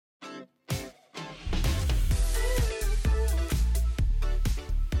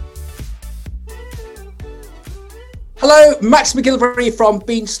Hello, Max McGillivray from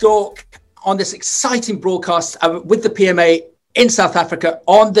Beanstalk on this exciting broadcast with the PMA in South Africa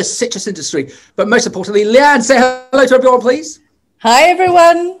on the citrus industry. But most importantly, Leanne, say hello to everyone, please. Hi,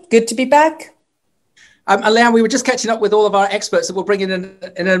 everyone. Good to be back. And Leanne, we were just catching up with all of our experts that we'll bring in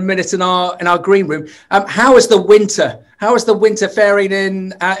a minute in our green room. How is the winter? How is the winter faring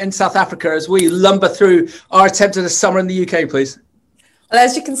in South Africa as we lumber through our attempt at a summer in the UK, please? Well,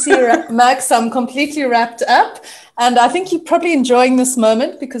 as you can see, Max, I'm completely wrapped up. And I think you're probably enjoying this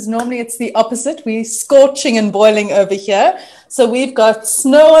moment because normally it's the opposite. We're scorching and boiling over here. So we've got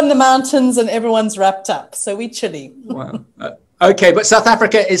snow on the mountains and everyone's wrapped up. So we're chilly. Wow. Okay, but South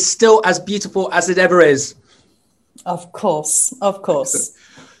Africa is still as beautiful as it ever is. Of course, of course.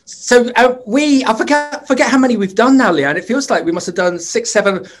 So I forget how many we've done now, Leanne. It feels like we must have done 6,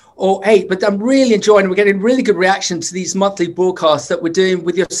 7 or 8, but I'm really enjoying, we're getting really good reaction to these monthly broadcasts that we're doing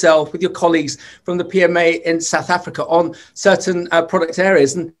with yourself, with your colleagues from the PMA in South Africa on certain product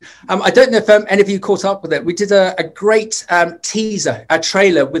areas. And I don't know if any of you caught up with it. We did a great teaser, a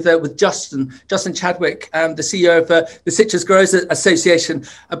trailer with Justin Chadwick, the CEO of the Citrus Growers Association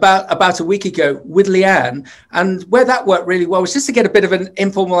about a week ago with Leanne. And where that worked really well was just to get a bit of an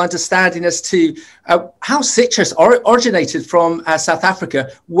informal understanding as to how citrus originated from South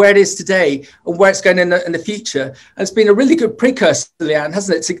Africa, where it is today and where it's going in the future. And it's been a really good precursor, Leanne,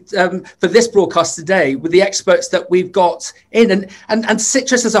 hasn't it, for this broadcast today with the experts that we've got in and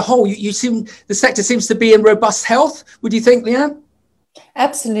citrus as a whole. You seem, the sector seems to be in robust health. Would you think, Leanne?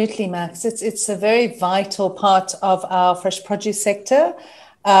 Absolutely, Max. It's a very vital part of our fresh produce sector.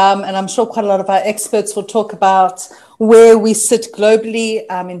 And I'm sure quite a lot of our experts will talk about where we sit globally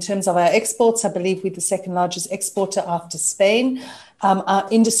in terms of our exports. I believe we're the second largest exporter after Spain. Our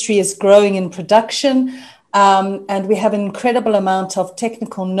industry is growing in production, and we have an incredible amount of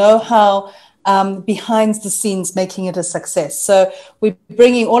technical know-how behind the scenes, making it a success. So we're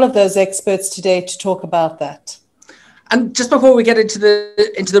bringing all of those experts today to talk about that. And just before we get into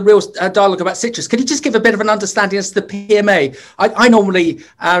the real dialogue about citrus, can you just give a bit of an understanding as to the PMA? I normally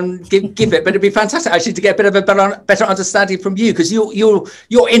give it, but it'd be fantastic actually to get a bit of a better understanding from you because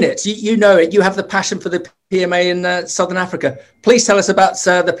you're in it, you know it, you have the passion for the PMA in Southern Africa. Please tell us about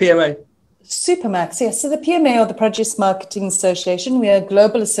the PMA. Super, Max. Yes, so the PMA, or the Produce Marketing Association, we are a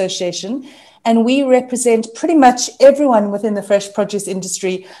global association. And we represent pretty much everyone within the fresh produce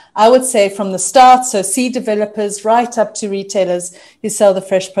industry, I would say from the start, so seed developers right up to retailers who sell the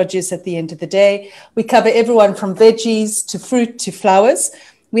fresh produce at the end of the day. We cover everyone from veggies to fruit to flowers.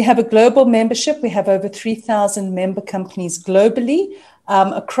 We have a global membership. We have over 3,000 member companies globally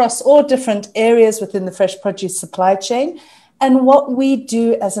across all different areas within the fresh produce supply chain. And what we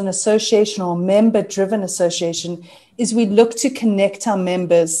do as an association or member-driven association is we look to connect our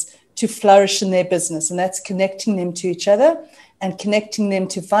members to flourish in their business, and that's connecting them to each other and connecting them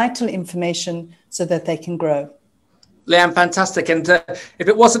to vital information so that they can grow. Leanne, fantastic. And if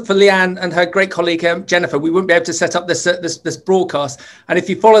it wasn't for Leanne and her great colleague Jennifer, we wouldn't be able to set up this broadcast. And if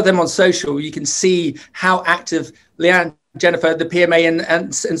you follow them on social, you can see how active Leanne, Jennifer, the PMA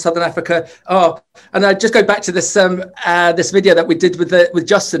in Southern Africa are. And I just go back to this this video that we did with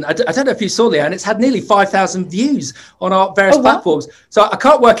Justin. I don't know if you saw, Leanne, it's had nearly 5,000 views on our various platforms. So I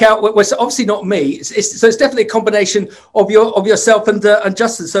can't work out. Well, it's obviously not me. So it's definitely a combination of yourself and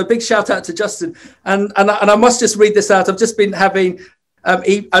Justin. So a big shout out to Justin. And I must just read this out. I've just been having an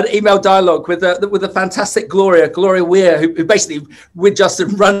email dialogue with a fantastic Gloria Weir, who basically with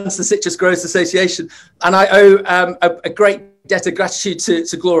Justin runs the Citrus Growers Association, and I owe a great debt of gratitude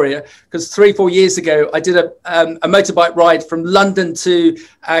to Gloria because 3-4 years ago I did a motorbike ride from London to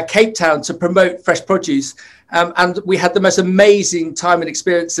Cape Town to promote fresh produce. And we had the most amazing time and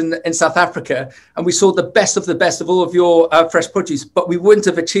experience in South Africa. And we saw the best of all of your fresh produce. But we wouldn't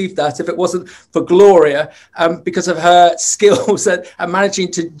have achieved that if it wasn't for Gloria, because of her skills at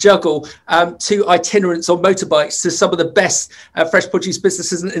managing to juggle 2 itinerants on motorbikes to some of the best fresh produce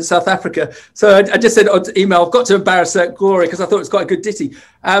businesses in South Africa. So I just said on email, I've got to embarrass Gloria because I thought it was quite a good ditty.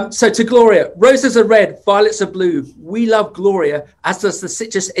 So to Gloria, roses are red, violets are blue. We love Gloria, as does the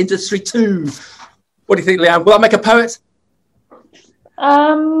citrus industry too. What do you think, Leanne? Will I make a poet?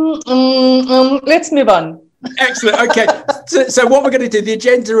 Let's move on. Excellent. Okay. So what we're going to do, the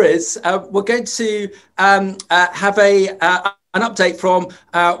agenda is we're going to have an update from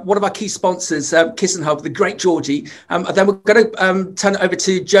one of our key sponsors, Kiss & Hub, the great Georgie. And then we're going to turn it over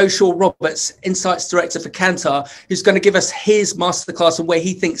to Joe Shaw-Roberts, Insights Director for Kantar, who's going to give us his masterclass on where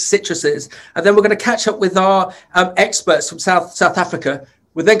he thinks citrus is. And then we're going to catch up with our experts from South Africa,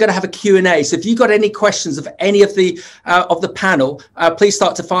 We're then going to have a Q&A. So if you've got any questions of any of the panel, please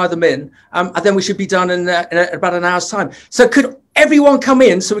start to fire them in. And then we should be done in about an hour's time. So could everyone come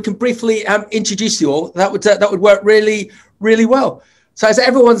in so we can briefly introduce you all? That would work really, really well. So as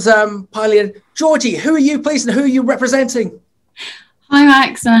everyone's piling in, Georgie, who are you, please, and who are you representing? Hi,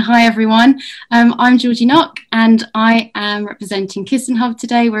 Max, and hi, everyone. I'm Georgie Nock, and I am representing KistenHub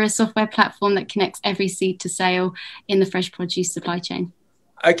today. We're a software platform that connects every seed to sale in the fresh produce supply chain.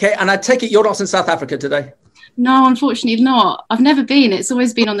 Okay, and I take it you're not in South Africa today? No, unfortunately not. I've never been. It's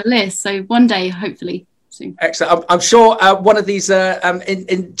always been on the list. So one day, hopefully, soon. Excellent. I'm sure one of these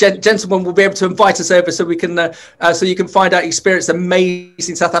gentlemen will be able to invite us over so we can, so you can find out, experience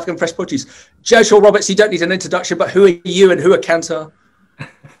amazing South African fresh produce. Joe Shaw-Roberts, you don't need an introduction, but who are you and who are Kantar?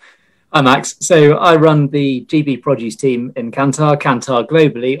 Hi, Max. So I run the GB produce team in Kantar. Kantar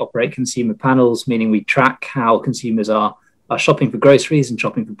globally operate consumer panels, meaning we track how consumers are shopping for groceries and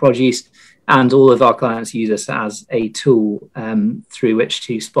shopping for produce. And all of our clients use us as a tool through which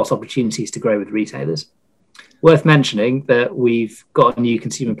to spot opportunities to grow with retailers. Worth mentioning that we've got a new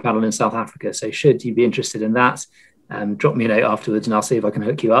consumer panel in South Africa. So should you be interested in that, drop me a note afterwards and I'll see if I can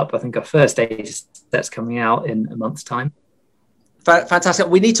hook you up. I think our first data set's coming out in a month's time. Fantastic.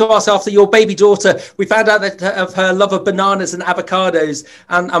 We need to ask, after your baby daughter, we found out that of her love of bananas and avocados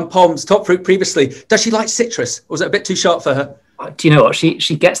and poms, top fruit previously. Does she like citrus? Or was it a bit too sharp for her? Do you know what? She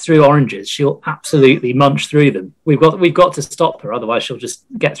gets through oranges. She'll absolutely munch through them. We've got to stop her. Otherwise, she'll just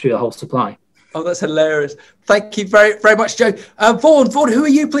get through the whole supply. Oh, that's hilarious. Thank you very, very much, Joe. Vaughan, who are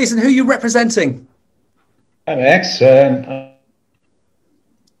you, please, and who are you representing? Hi, Max.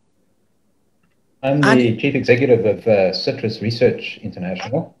 I'm the Chief Executive of Citrus Research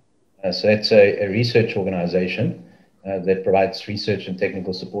International. So it's a research organization that provides research and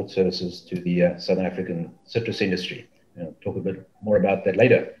technical support services to the Southern African citrus industry. I'll talk a bit more about that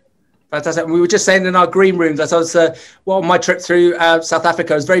later. Fantastic. And we were just saying in our green room that I was, on my trip through South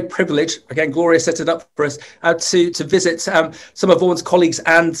Africa, I was very privileged, again, Gloria set it up for us, to visit some of Vaughan's colleagues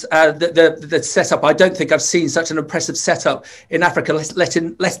and the setup. I don't think I've seen such an impressive setup in Africa,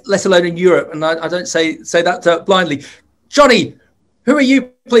 let alone in Europe. And I don't say that blindly. Johnny, who are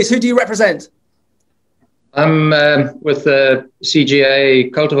you, please? Who do you represent? I'm with the CGA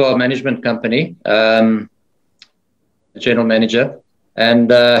Cultivar Management Company, general manager.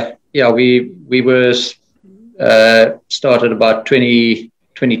 And we were started about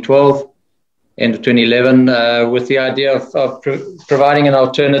 2012, end of 2011, with the idea of providing an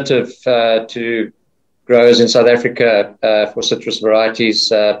alternative to growers in South Africa for citrus varieties,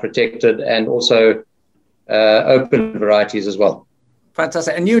 protected and also open varieties as well.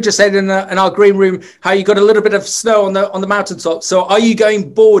 Fantastic. And you were just saying in our green room how you got a little bit of snow on the mountaintop. So are you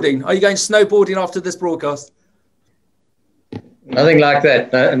going boarding? Are you going snowboarding after this broadcast? Nothing like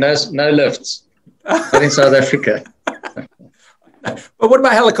that. No lifts. Not in South Africa. But what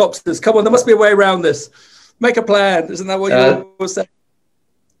about helicopters? Come on, there must be a way around this. Make a plan. Isn't that what you were saying?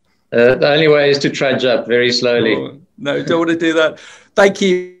 The only way is to trudge up very slowly. Oh, no, don't want to do that. Thank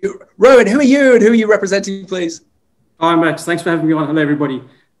you. Rowan, who are you and who are you representing, please? Hi, Max. Thanks for having me on. Hello, everybody.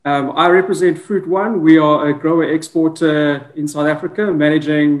 I represent Fruit One. We are a grower exporter in South Africa,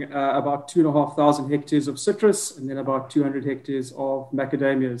 managing about 2,500 hectares of citrus and then about 200 hectares of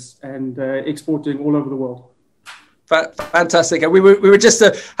macadamias, and exporting all over the world. Fantastic. And we were just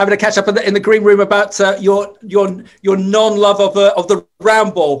having a catch up in the green room about your non-love of the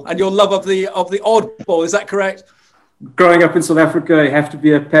round ball and your love of the odd ball. Is that correct? Growing up in South Africa, you have to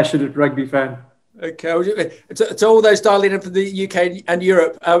be a passionate rugby fan. Okay, to all those dialing in from the UK and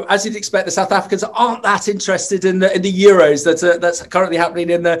Europe, as you'd expect, the South Africans aren't that interested in the Euros that's currently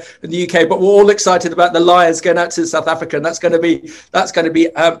happening in the UK. But we're all excited about the Lions going out to South Africa, and that's going to be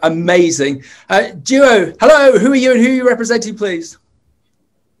amazing. Duo, hello. Who are you and who are you representing, please?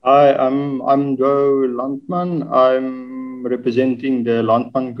 Hi, I'm Joe Landman. I'm representing the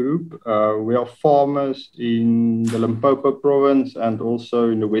Landman Group. We are farmers in the Limpopo province and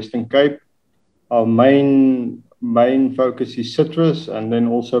also in the Western Cape. Our main focus is citrus, and then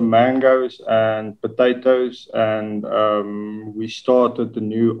also mangoes and potatoes. And we started the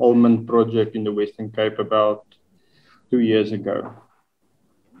new almond project in the Western Cape about 2 years ago.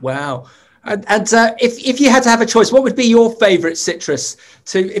 Wow. And if you had to have a choice, what would be your favorite citrus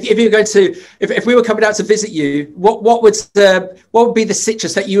if you were going to, if we were coming out to visit you, what would be the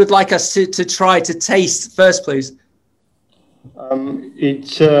citrus that you would like us to try to taste first, please?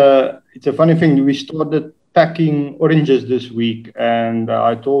 It's a funny thing. We started packing oranges this week, and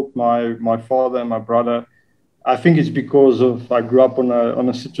I told my father and my brother, I think it's because I grew up on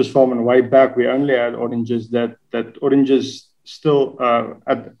a citrus farm, and way back we only had oranges. That oranges still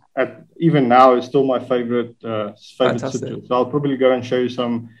even now is still my favorite citrus. So I'll probably go and show you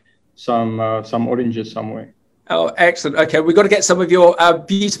some oranges somewhere. Oh, excellent. Okay, we've got to get some of your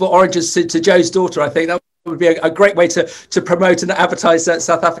beautiful oranges to Joe's daughter, I think. That would be a great way to promote and advertise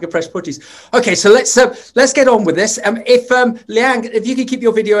South Africa fresh produce. Okay, so let's get on with this. If Leanne, if you could keep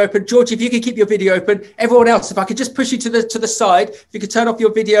your video open, Georgie, if you could keep your video open, everyone else, if I could just push you to the side, if you could turn off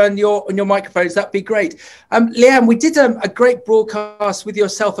your video and your microphones, that'd be great. Leanne, we did a great broadcast with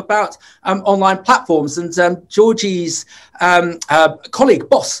yourself about online platforms, and Georgie's colleague,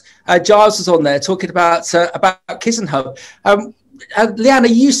 boss, Giles was on there talking about Kissing Hub. Leanne, are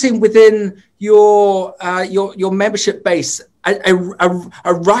you seeing within your membership base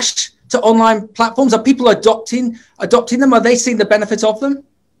a rush to online platforms? Are people adopting them? Are they seeing the benefit of them?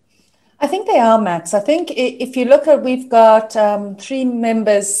 I think they are, Max. I think if you look at, we've got 3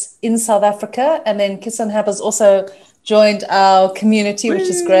 members in South Africa, and then Kissing Hub has also joined our community, which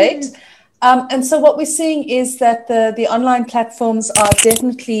is great. And so what we're seeing is that the online platforms are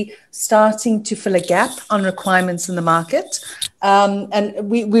definitely starting to fill a gap on requirements in the market. And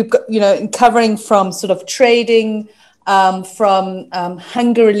we've got, covering from sort of trading, from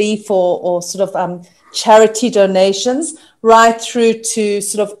hunger relief or sort of charity donations, right through to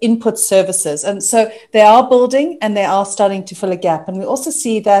sort of input services. And so they are building and they are starting to fill a gap. And we also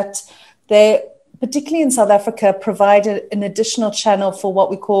see that they, particularly in South Africa, provided an additional channel for what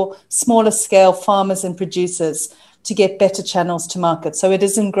we call smaller scale farmers and producers to get better channels to market. So it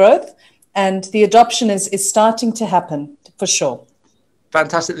is in growth, and the adoption is starting to happen for sure.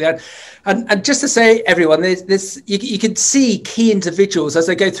 Fantastic, Leanne. And just to say, everyone, you can see key individuals as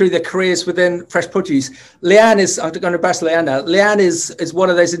they go through their careers within fresh produce. Leanne is, I'm going to embarrass Leanne now. Leanne is one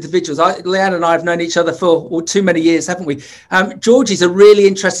of those individuals. Leanne and I have known each other for too many years, haven't we? Georgie's a really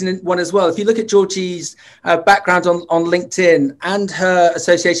interesting one as well. If you look at Georgie's background on LinkedIn and her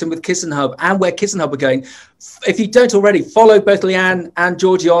association with Kissing Hub and where Kissing Hub are going, if you don't already, follow both Leanne and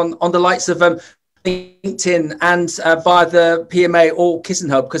Georgie on the likes of LinkedIn and via the PMA or Kissing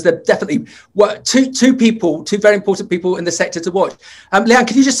Hub, because they're definitely two very important people in the sector to watch. Leanne,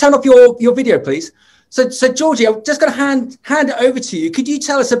 could you just turn off your video, please? So Georgie, I'm just going to hand it over to you. Could you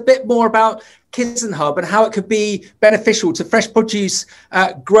tell us a bit more about Kissing Hub and how it could be beneficial to fresh produce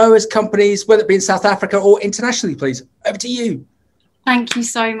growers, companies, whether it be in South Africa or internationally, please? Over to you. Thank you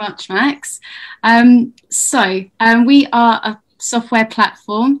so much, Max. We are a software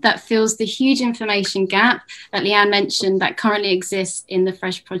platform that fills the huge information gap that Leanne mentioned that currently exists in the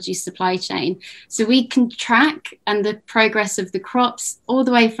fresh produce supply chain. So we can track the progress of the crops all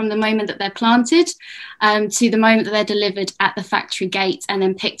the way from the moment that they're planted to the moment that they're delivered at the factory gate and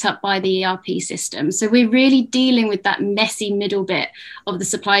then picked up by the ERP system. So we're really dealing with that messy middle bit of the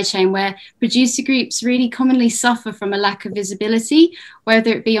supply chain where producer groups really commonly suffer from a lack of visibility,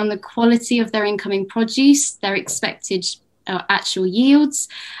 whether it be on the quality of their incoming produce, their expected actual yields,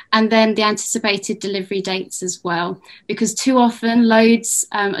 and then the anticipated delivery dates as well, because too often loads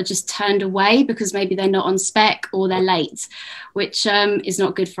are just turned away because maybe they're not on spec or they're late, which is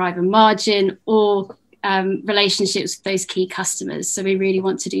not good for either margin or relationships with those key customers. So we really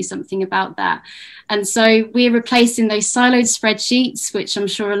want to do something about that. And so we're replacing those siloed spreadsheets, which I'm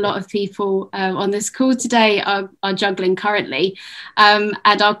sure a lot of people on this call today are juggling currently. And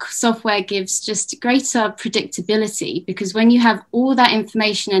our software gives just greater predictability, because when you have all that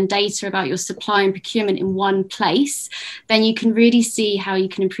information and data about your supply and procurement in one place, then you can really see how you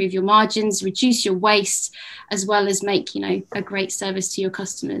can improve your margins, reduce your waste, as well as make, a great service to your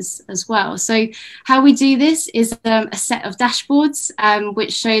customers as well. So how we do this is a set of dashboards,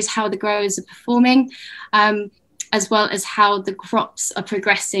 which shows how the growers are performing, as well as how the crops are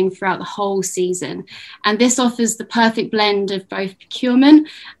progressing throughout the whole season. And this offers the perfect blend of both procurement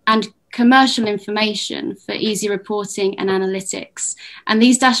and commercial information for easy reporting and analytics. And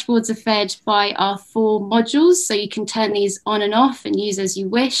these dashboards are fed by our 4 modules, so you can turn these on and off and use as you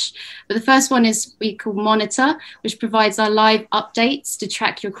wish. But the first one is we call Monitor, which provides our live updates to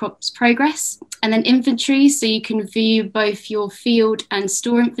track your crop's progress. And then Inventory, so you can view both your field and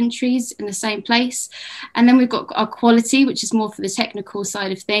store inventories in the same place. And then we've got our Quality, which is more for the technical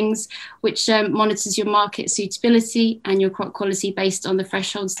side of things, which monitors your market suitability and your crop quality based on the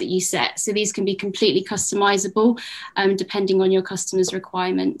thresholds that you set. So these can be completely customizable depending on your customer's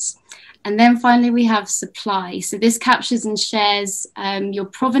requirements. And then finally, we have Supply. So this captures and shares your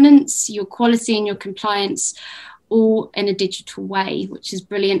provenance, your quality and your compliance all in a digital way, which is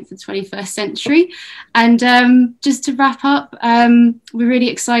brilliant for the 21st century. And just to wrap up, we're really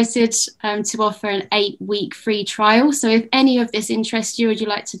excited to offer an 8-week free trial. So if any of this interests you, or would you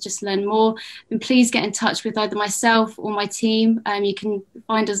like to just learn more, then please get in touch with either myself or my team. You can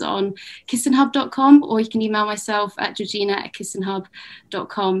find us on kissenhub.com, or you can email myself at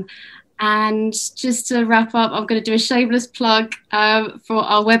georgina@kissenhub.com. And just to wrap up, I'm going to do a shameless plug for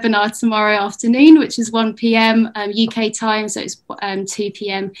our webinar tomorrow afternoon, which is 1 p.m. UK time, so it's 2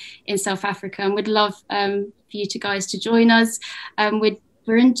 p.m. in South Africa. And we'd love for you guys to join us.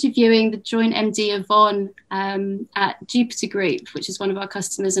 We're interviewing the joint MD of VON at Jupiter Group, which is one of our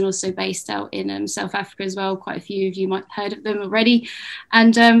customers and also based out in South Africa as well. Quite a few of you might have heard of them already.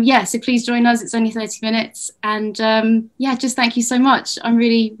 And so please join us. It's only 30 minutes. And just thank you so much. I'm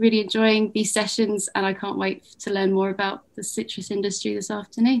really, really enjoying these sessions, and I can't wait to learn more about the citrus industry this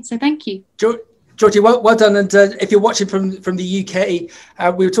afternoon. So thank you. Georgie, well done. And if you're watching from the UK,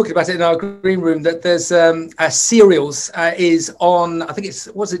 we were talking about it in our green room, that there's Cereals is on, I think it's,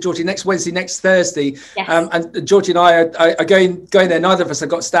 what's it, Georgie, next Wednesday, next Thursday. Yes. And Georgie and I are going there. Neither of us have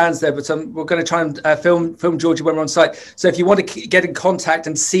got stands there, but we're going to try and film Georgie when we're on site. So if you want to get in contact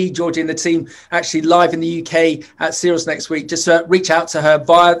and see Georgie and the team actually live in the UK at Cereals next week, just reach out to her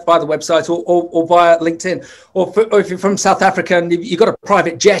via the website or via LinkedIn. Or if you're from South Africa and you've got a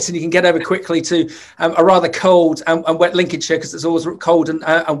private jet and you can get over quickly to a rather cold and wet Lincolnshire, because it's always cold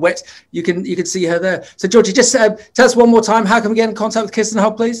and wet, you can see her there. So Georgie, just tell us one more time, how can we get in contact with Kiss and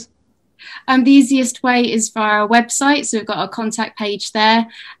Hub, please? The easiest way is via our website. So we've got our contact page there.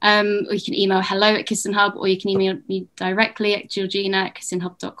 Or you can email hello@KissenHub, or you can email me directly at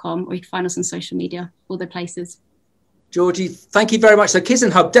georgina@kissenhub.com, or you can find us on social media, all the places. Georgie, thank you very much. So Kiss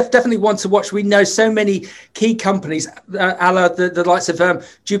and Hub, definitely one to watch. We know so many key companies, a la the likes of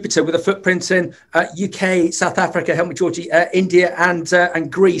Jupiter, with a footprint in UK, South Africa, help me Georgie, India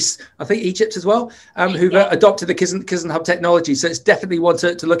and Greece, I think Egypt as well, who've adopted the Kiss and Hub technology. So it's definitely one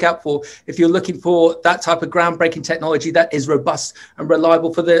to look out for if you're looking for that type of groundbreaking technology that is robust and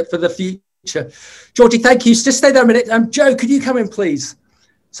reliable for the future. Georgie, thank you. Just stay there a minute. Joe, could you come in, please?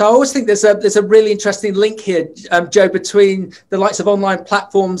 So I always think there's a really interesting link here, Joe, between the likes of online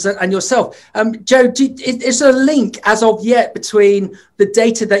platforms and yourself. Joe, is there a link as of yet between the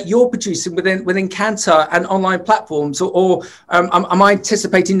data that you're producing within Kantar and online platforms, or am I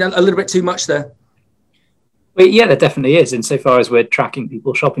anticipating a little bit too much there? Well, yeah, there definitely is, insofar as we're tracking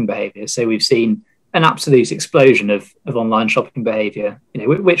people's shopping behaviour. So we've seen an absolute explosion of online shopping behaviour,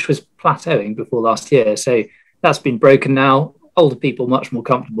 which was plateauing before last year. So that's been broken now. Older people much more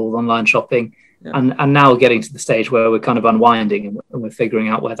comfortable with online shopping, and now getting to the stage where we're kind of unwinding and we're figuring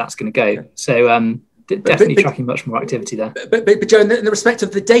out where that's going to go. Yeah. So definitely tracking much more activity there. But Joe, in the respect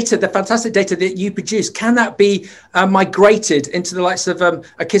of the data, the fantastic data that you produce, can that be migrated into the likes of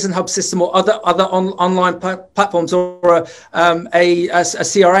a Kiss and Hub system or other online platforms, or a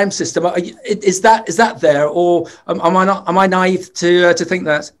CRM system? Is that there, or am I naive to think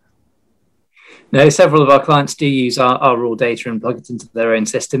that? No, several of our clients do use our raw data and plug it into their own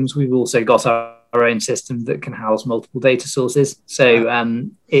systems. We've also got our own system that can house multiple data sources. So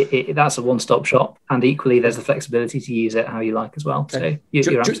that's a one-stop shop. And equally, there's the flexibility to use it how you like as well. Okay.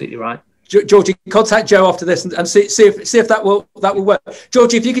 So you're absolutely right. Georgie, contact Joe after this and see if that will work.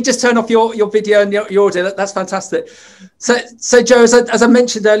 Georgie, if you could just turn off your video and your audio, that's fantastic. So Joe, as I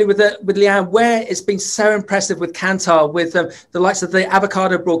mentioned earlier with Leanne, where it's been so impressive with Kantar, with the likes of the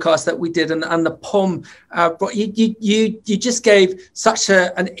avocado broadcast that we did and the POM, you just gave such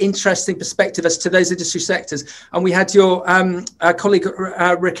an interesting perspective as to those industry sectors. And we had your colleague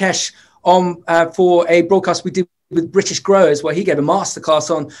Rakesh on for a broadcast we did with British growers, where he gave a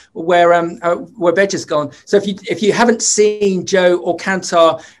masterclass on where veg has gone. So if you haven't seen Joe or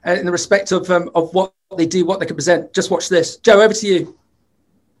Kantar in the respect of what they do, what they can present, just watch this. Joe, over to you.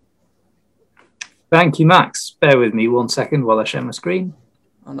 Thank you, Max. Bear with me 1 second while I share my screen.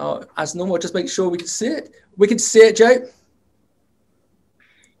 I know, as normal, just make sure we can see it. We can see it, Joe.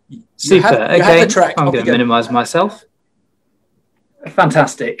 Super. Okay, I'm going to minimize myself.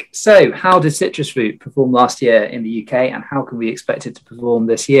 Fantastic. So how did citrus fruit perform last year in the UK, and how can we expect it to perform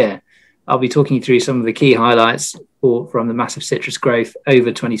this year? I'll be talking you through some of the key highlights from the massive citrus growth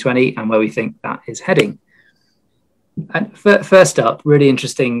over 2020 and where we think that is heading. And first up, really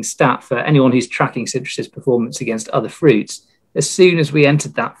interesting stat for anyone who's tracking citrus's performance against other fruits. As soon as we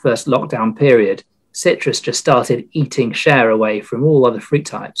entered that first lockdown period, citrus just started eating share away from all other fruit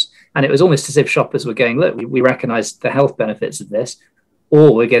types. And it was almost as if shoppers were going, look, we recognise the health benefits of this,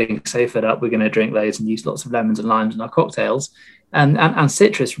 or we're getting so fed up, we're going to drink loads and use lots of lemons and limes in our cocktails. And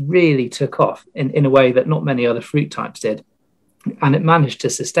citrus really took off in a way that not many other fruit types did. And it managed to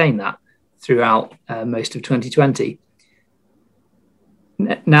sustain that throughout most of 2020.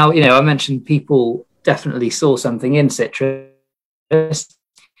 Now, I mentioned people definitely saw something in citrus.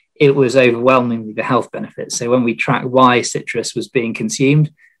 It was overwhelmingly the health benefits. So when we track why citrus was being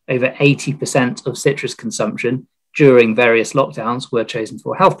consumed, over 80% of citrus consumption during various lockdowns were chosen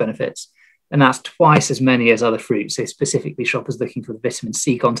for health benefits. And that's twice as many as other fruits. So specifically shoppers looking for the vitamin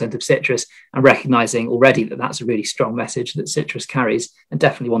C content of citrus and recognizing already that that's a really strong message that citrus carries, and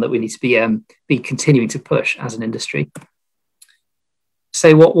definitely one that we need to be continuing to push as an industry.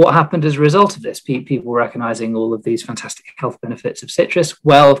 So what happened as a result of this? People recognizing all of these fantastic health benefits of citrus.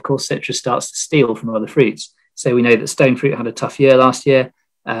 Well, of course, citrus starts to steal from other fruits. So we know that stone fruit had a tough year last year.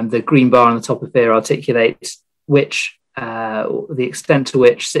 The green bar on the top of here articulates the extent to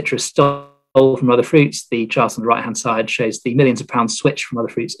which citrus stole from other fruits. The chart on the right-hand side shows the millions of pounds switched from other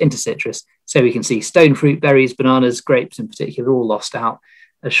fruits into citrus. So we can see stone fruit, berries, bananas, grapes in particular, all lost out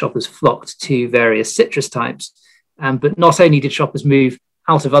as shoppers flocked to various citrus types. But not only did shoppers move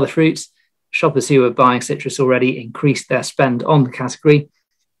out of other fruits, shoppers who were buying citrus already increased their spend on the category,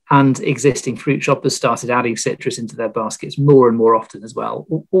 and existing fruit shoppers started adding citrus into their baskets more and more often as well,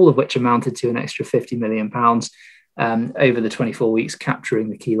 all of which amounted to an extra £50 million over the 24 weeks, capturing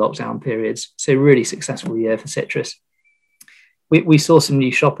the key lockdown periods. So really successful year for citrus. We saw some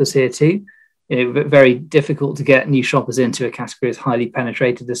new shoppers here too. Very difficult to get new shoppers into a category as highly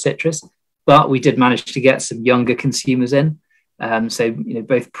penetrated as citrus, but we did manage to get some younger consumers in. So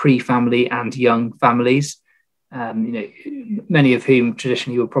both pre-family and young families, many of whom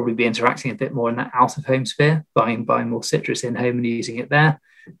traditionally will probably be interacting a bit more in that out-of-home sphere, buying more citrus in home and using it there.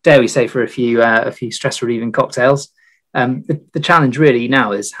 Dare we say for a few stress-relieving cocktails. The challenge really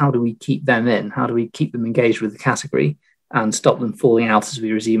now is, how do we keep them in? How do we keep them engaged with the category and stop them falling out as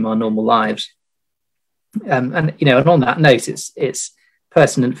we resume our normal lives? And on that note, it's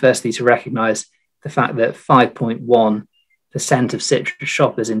pertinent firstly to recognise the fact that 5.1% of citrus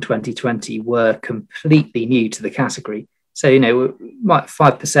shoppers in 2020 were completely new to the category. So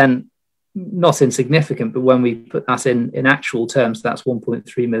 5%, not insignificant, but when we put that in actual terms, that's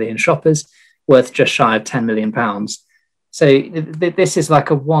 1.3 million shoppers, worth just shy of £10 million. So this is like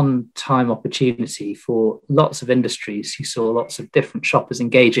a one-time opportunity for lots of industries who saw lots of different shoppers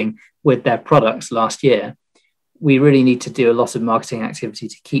engaging with their products last year. We really need to do a lot of marketing activity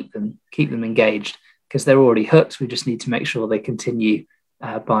to keep them engaged, because they're already hooked. We just need to make sure they continue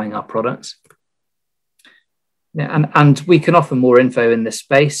buying our products. Yeah, and we can offer more info in this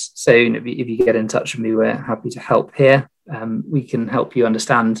space. So if you get in touch with me, we're happy to help here. We can help you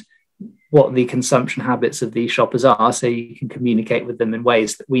understand what the consumption habits of these shoppers are, so you can communicate with them in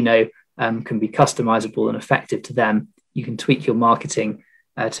ways that we know can be customizable and effective to them. You can tweak your marketing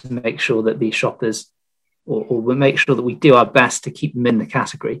to make sure that these shoppers, or make sure that we do our best to keep them in the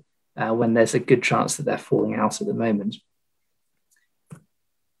category when there's a good chance that they're falling out at the moment.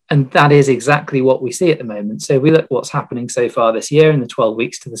 And that is exactly what we see at the moment. So we look at what's happening so far this year in the 12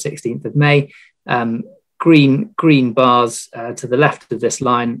 weeks to the 16th of May. Green bars to the left of this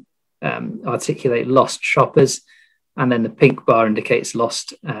line articulate lost shoppers, and then the pink bar indicates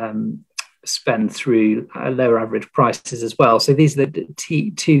lost spend through lower average prices as well. So these are the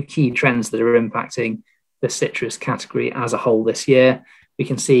two key trends that are impacting the citrus category as a whole this year. We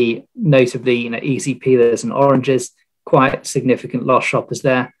can see notably, easy peelers and oranges, quite significant lost shoppers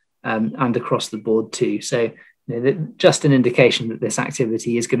there, and across the board too. So just an indication that this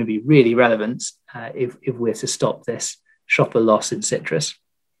activity is going to be really relevant if we're to stop this shopper loss in citrus.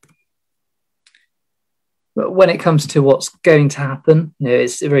 But when it comes to what's going to happen,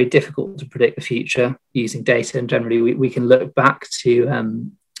 it's very difficult to predict the future using data, and generally we can look back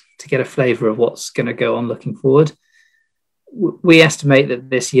to get a flavour of what's going to go on looking forward. We estimate that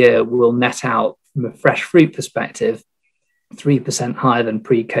this year will net out, from a fresh fruit perspective, 3% higher than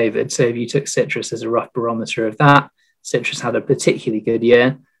pre-COVID. So if you took citrus as a rough barometer of that, citrus had a particularly good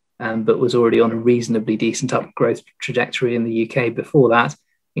year, but was already on a reasonably decent up growth trajectory in the UK before that. I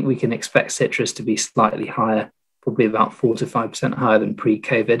think we can expect citrus to be slightly higher, probably about 4 to 5% higher than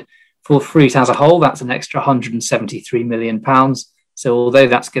pre-COVID. For fruit as a whole, that's an extra £173 million. So although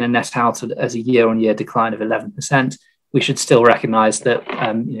that's going to net out as a year-on-year decline of 11%, we should still recognise that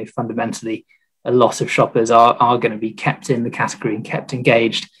fundamentally a lot of shoppers are going to be kept in the category and kept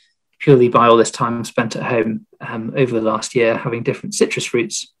engaged purely by all this time spent at home over the last year having different citrus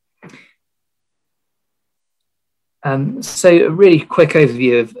fruits. So a really quick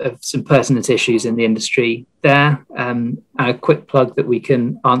overview of some pertinent issues in the industry there. A quick plug that we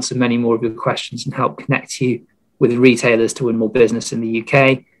can answer many more of your questions and help connect you with retailers to win more business in the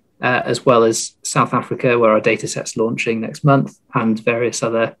UK, as well as South Africa, where our data set's launching next month, and various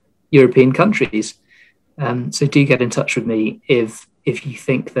other European countries. So do get in touch with me if you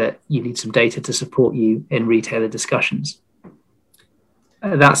think that you need some data to support you in retailer discussions.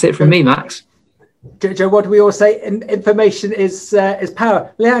 That's it from me, Max. Joe, what do we all say? Information is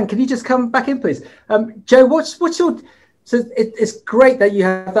power. Leanne, can you just come back in, please? Joe, what's your... So it's great that you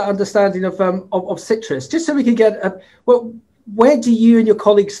have that understanding of citrus. Just so we can get... where do you and your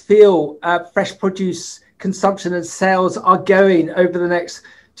colleagues feel fresh produce consumption and sales are going over the next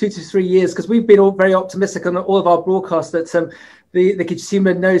 2 to 3 years? Because we've been all very optimistic on all of our broadcasts that the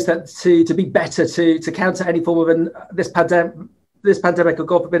consumer knows that to be better, to counter any form of this pandemic, or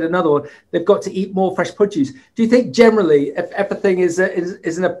God forbid another one, they've got to eat more fresh produce. Do you think generally if everything is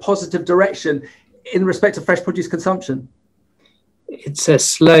in a positive direction in respect to fresh produce consumption? It's a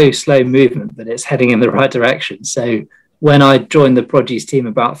slow movement, but it's heading in the right direction. So when I joined the produce team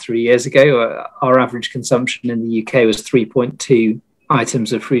about 3 years ago, our average consumption in the UK was 3.2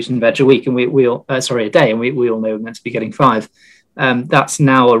 items of fruit and veg a week, and a day, and we all know we're meant to be getting 5. That's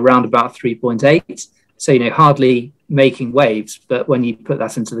now around about 3.8. So, hardly making waves, but when you put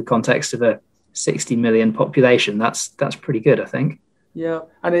that into the context of a 60 million population, that's pretty good, I think. Yeah,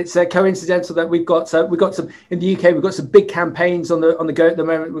 and it's coincidental that we've got some in the UK. We've got some big campaigns on the go at the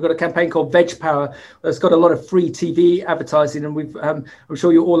moment. We've got a campaign called Veg Power that's got a lot of free TV advertising, and we've I'm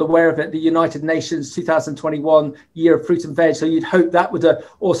sure you're all aware of it. The United Nations 2021 Year of Fruit and Veg. So you'd hope that would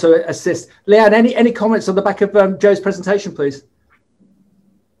also assist. Leanne, any comments on the back of Joe's presentation, please?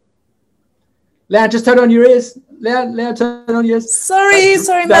 Leanne, just turn on your ears. Leanne, turn on your ears. Sorry,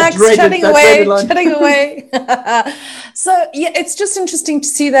 Max, chatting away. So yeah, it's just interesting to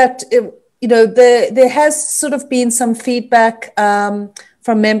see that there has sort of been some feedback from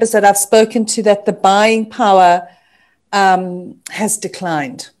members that I've spoken to that the buying power has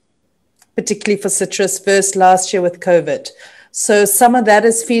declined, particularly for citrus versus last year with COVID. So some of that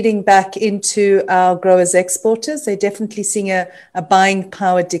is feeding back into our growers exporters. They're definitely seeing a buying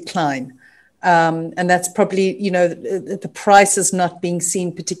power decline. And that's probably, the price is not being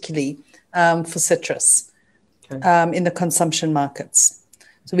seen particularly for citrus in the consumption markets.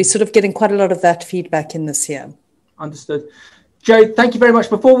 So we're sort of getting quite a lot of that feedback in this year. Understood. Joe, thank you very much.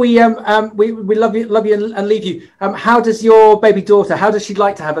 Before we love you and leave you, how does your baby daughter, how does she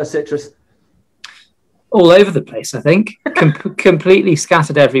like to have her citrus? All over the place, I think. Completely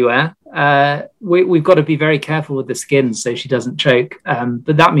scattered everywhere. We've got to be very careful with the skins so she doesn't choke.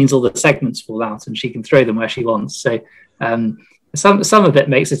 But that means all the segments fall out and she can throw them where she wants. So some of it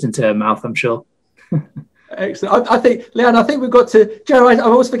makes it into her mouth, I'm sure. Excellent. I think, Leanne, we've got to... Joe, I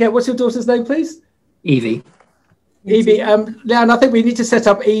always forget. What's your daughter's name, please? Evie. Evie, Leanne, I think we need to set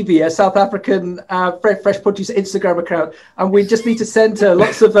up Evie, a South African fresh produce Instagram account, and we just need to send her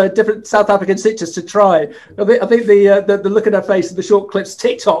lots of different South African citrus to try. I think the look at her face and the short clips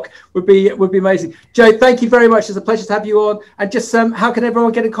TikTok would be amazing. Joe, thank you very much. It's a pleasure to have you on. And just how can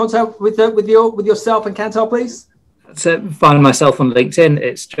everyone get in contact with yourself and Kantar, please? So find myself on LinkedIn.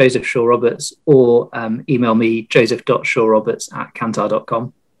 It's Joseph Shaw Roberts, or email me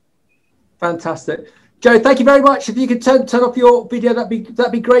joseph.shawroberts@kantar.com. Fantastic. Joe, thank you very much. If you could turn off your video, that'd be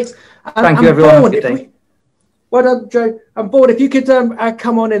great. Thank you, everyone. Well done, Joe. And Vaughan, if you could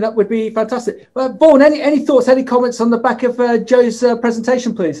come on in, that would be fantastic. Vaughan, any thoughts, any comments on the back of Joe's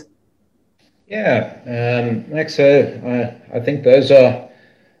presentation, please? Yeah, Max, I think those are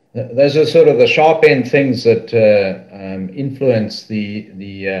sort of the sharp end things that influence the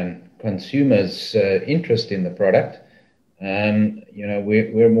consumer's interest in the product.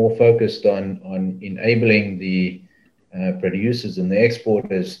 We're more focused on enabling the producers and the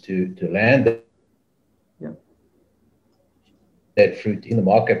exporters to land that fruit in the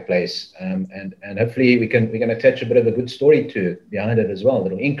marketplace, and hopefully we can attach a bit of a good story behind it as well.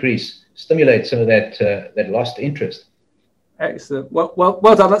 That'll stimulate some of that lost interest. Excellent.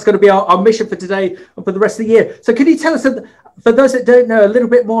 Well done. That's going to be our mission for today and for the rest of the year. So can you tell us, for those that don't know, a little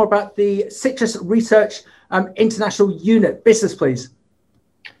bit more about the Citrus Research International Unit business, please?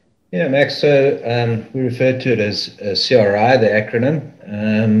 Yeah, Max, so we refer to it as CRI, the acronym,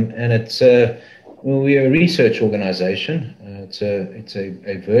 and it's we're a research organization. It's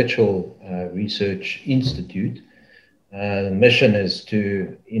a virtual research institute. The mission is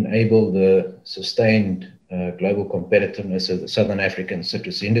to enable the sustained global competitiveness of the Southern African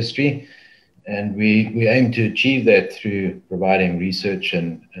citrus industry. And we aim to achieve that through providing research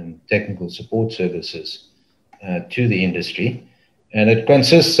and technical support services to the industry. And it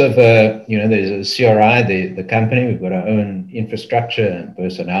consists of, there's a CRI, the company. We've got our own infrastructure and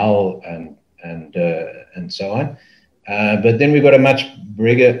personnel and and so on. But then we've got a much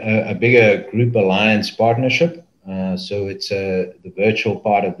bigger group alliance partnership. So it's the virtual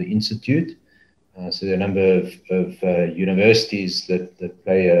part of the institute. So there are a number of universities that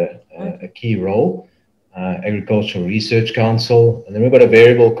play a key role. Agricultural Research Council, and then we've got a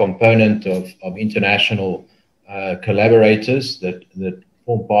variable component of international collaborators that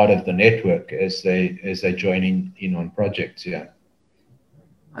form part of the network as they join in on projects. Yeah.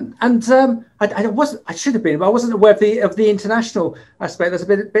 And I should have been, but I wasn't aware of the international aspect. That's a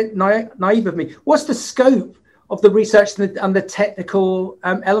bit naive of me. What's the scope of the research and the technical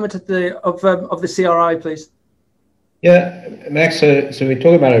element of the CRI, please? Yeah, Max. So we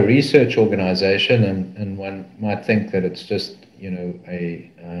talk about a research organization, and one might think that it's just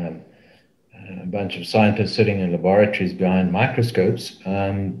a bunch of scientists sitting in laboratories behind microscopes,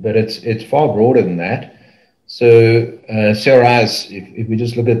 but it's far broader than that. So CRIs, if we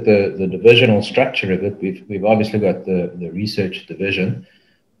just look at the divisional structure of it, we've obviously got the research division,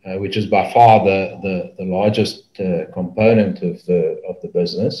 which is by far the largest component of the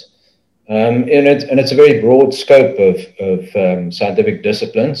business. And it's a very broad scope of scientific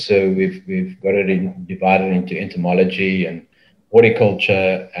disciplines. So we've got it divided into entomology and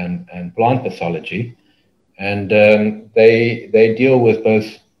horticulture and plant pathology, and they deal with both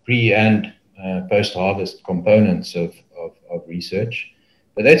pre and post-harvest components of research.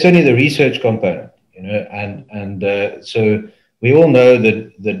 But that's only the research component, and so we all know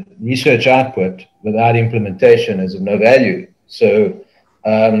that research output without implementation is of no value. So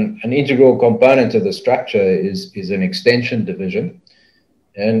an integral component of the structure is an extension division,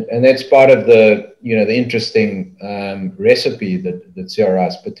 and that's part of the interesting recipe that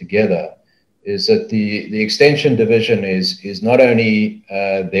CRI's put together, is that the extension division is not only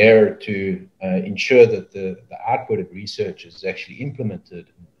there to ensure that the output of research is actually implemented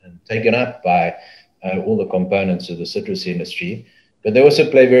and taken up by all the components of the citrus industry, but they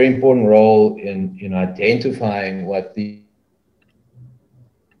also play a very important role in identifying what the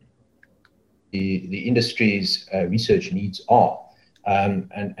industry's research needs are.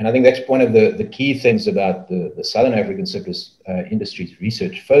 And I think that's one of the key things about the Southern African citrus industry's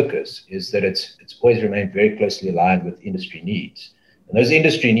research focus, is that it's always remained very closely aligned with industry needs. And those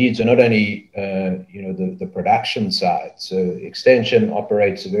industry needs are not only the production side. So extension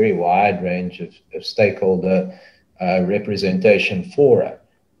operates a very wide range of stakeholder representation fora,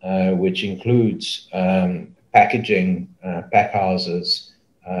 which includes packaging, pack houses,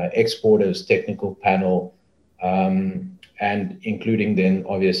 exporters, technical panel, and including then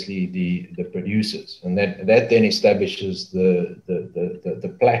obviously the producers, and that then establishes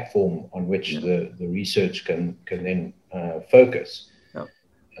the platform on which the research can then focus.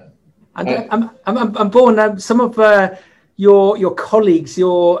 And I'm born. Some of your colleagues,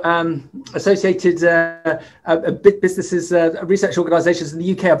 your associated businesses, research organisations in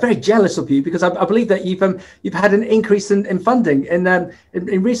the UK are very jealous of you, because I believe that you've had an increase in funding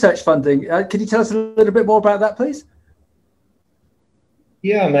in research funding. Could you tell us a little bit more about that, please?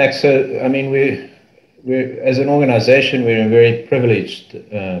 Yeah, Max. I mean, we're as an organisation, we're in a very privileged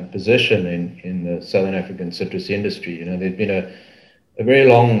position in the Southern African citrus industry. There's been a very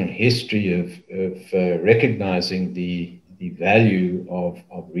long history of recognizing the value of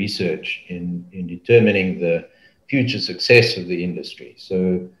research in determining the future success of the industry.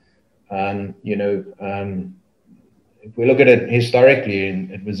 So, if we look at it historically,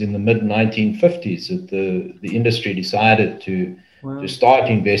 it was in the mid-1950s that the industry decided to start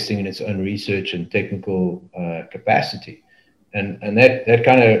investing in its own research and technical capacity, and that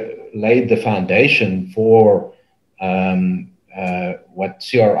kind of laid the foundation for what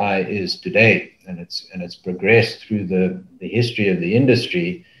CRI is today, and it's progressed through the history of the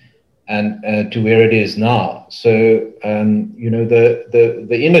industry and to where it is now. So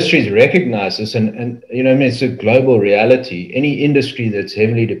the industry recognizes this, and it's a global reality. Any industry that's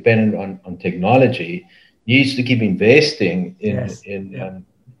heavily dependent on technology needs to keep investing in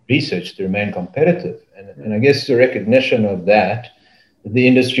research to remain competitive, and I guess the recognition of that, the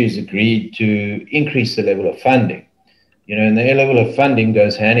industry has agreed to increase the level of funding. And the level of funding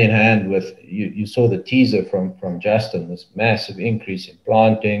goes hand in hand with, you saw the teaser from Justin, this massive increase in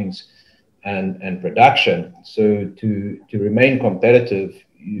plantings and production. So to remain competitive,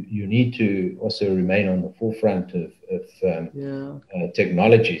 you need to also remain on the forefront of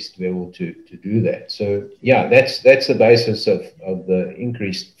technologies to be able to do that. So that's the basis of the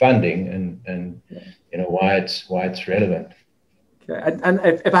increased funding and why it's relevant. Okay. And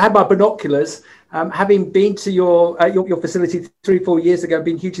if I had my binoculars, having been to your facility 3-4 years ago,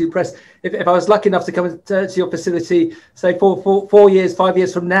 been hugely impressed. If I was lucky enough to come to your facility, say 4 years, 5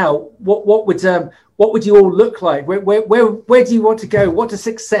 years from now, what would you all look like? Where do you want to go? What does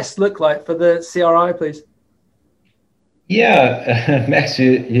success look like for the CRI, please? Yeah, Max,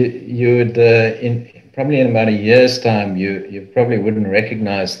 you would probably in about a year's time, you probably wouldn't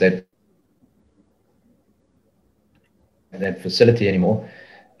recognize that facility anymore.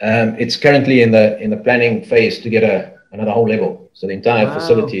 It's currently in the planning phase to get another whole level. So the entire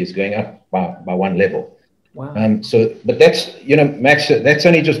facility is going up by one level. Wow. But that's, Max, that's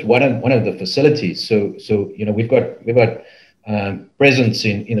only just one of the facilities. So we've got presence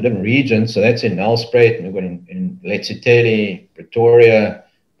in the different regions. So that's in Nelspruit, and we've got in Letsiteli, Pretoria,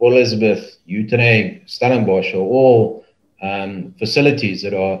 Port Elizabeth, Uitenhage, Stellenbosch, are all facilities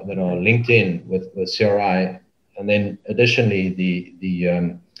that are linked in with CRI. And then additionally,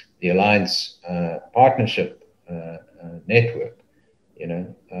 the Alliance partnership network,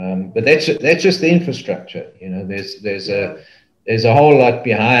 but that's just the infrastructure. There's a whole lot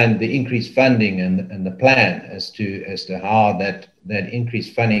behind the increased funding and the plan as to how that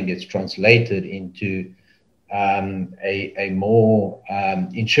increased funding gets translated into a more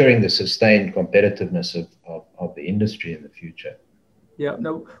ensuring the sustained competitiveness of the industry in the future. Yeah,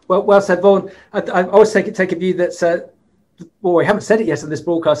 no, well said, Vaughan. I always take a view that's, well, we haven't said it yet on this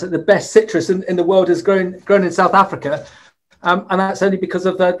broadcast, that the best citrus in the world is grown in South Africa. And that's only because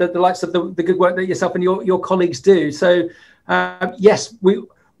of the likes of the good work that yourself and your colleagues do. So, yes, we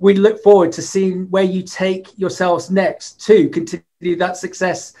look forward to seeing where you take yourselves next to continue that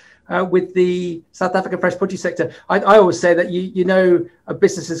success with the South African fresh produce sector. I always say that a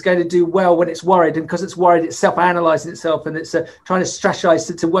business is going to do well when it's worried, and because it's worried, it's self-analysing itself, and it's trying to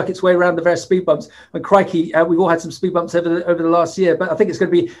strategize to work its way around the various speed bumps. And crikey, we've all had some speed bumps over the last year, but I think it's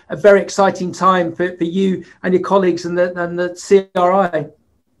going to be a very exciting time for you and your colleagues and the CRI.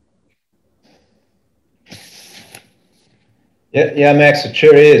 Yeah, Max, it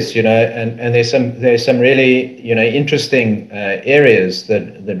sure is, and there's some really, interesting areas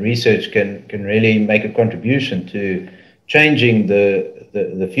that research can really make a contribution to changing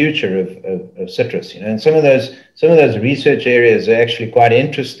the future of citrus, and some of those research areas are actually quite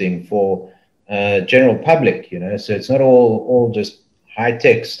interesting for general public, so it's not all just high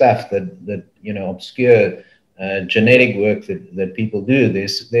tech stuff that obscure genetic work that people do.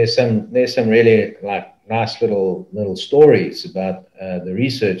 There's some really nice little stories about the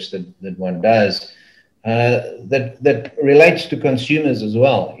research that one does that relates to consumers as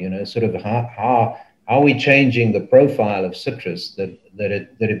well. Sort of how are we changing the profile of citrus that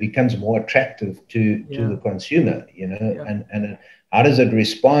it becomes more attractive to the consumer, and how does it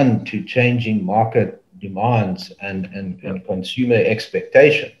respond to changing market demands and consumer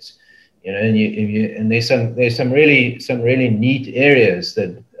expectations, and there's some really neat areas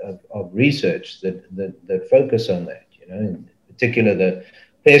of research that focus on that, in particular the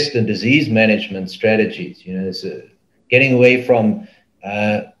pest and disease management strategies, getting away from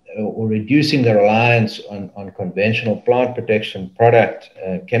or reducing the reliance on conventional plant protection product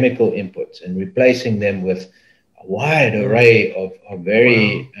chemical inputs and replacing them with a wide array of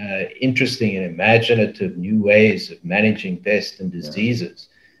very interesting and imaginative new ways of managing pests and diseases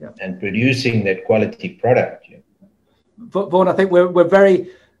and producing that quality product. Vaughan, I think we're very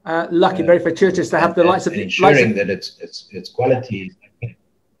lucky, very fortuitous to have the likes of ensuring that it's quality.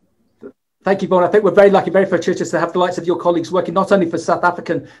 Thank you, Vaughan. I think we're very lucky, very fortuitous to have the likes of your colleagues working not only for South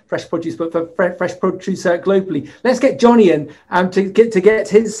African fresh produce, but for fresh produce globally. Let's get Johnny in to get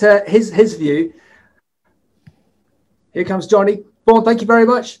his view. Here comes Johnny. Vaughan, thank you very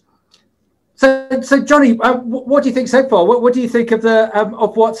much. So Johnny, what do you think so far? What do you think of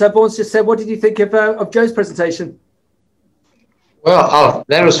what Vaughan's just said? What did you think of Joe's presentation? Well,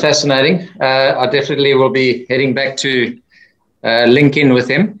 that was fascinating. I definitely will be heading back to link in with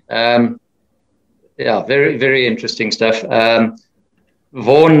him. Very, very interesting stuff.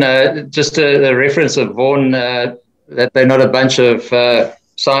 Vaughan, just a reference of Vaughan, that they're not a bunch of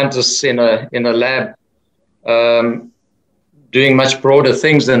scientists in a lab doing much broader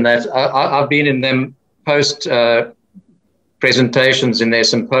things than that. I've been in them post presentations in their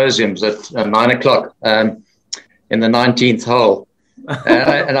symposiums at 9 o'clock in the 19th hole.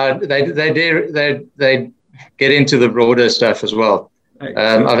 They get into the broader stuff as well.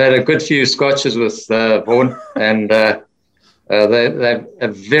 I've had a good few scotches with Vaughan, and they're a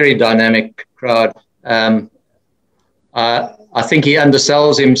very dynamic crowd. I think he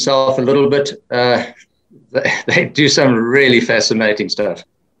undersells himself a little bit. They do some really fascinating stuff.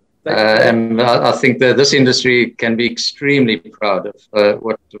 And I think that this industry can be extremely proud of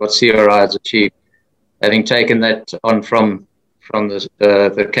what CRI has achieved, having taken that on from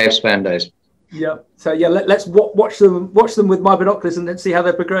the Cape Span days. Yeah. So yeah, let's watch them with my binoculars and then see how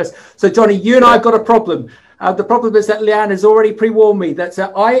they progress. So Johnny, you and I have got a problem. The problem is that Leanne has already pre-warned me that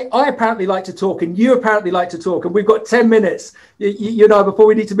I apparently like to talk and you apparently like to talk, and we've got 10 minutes, you know, before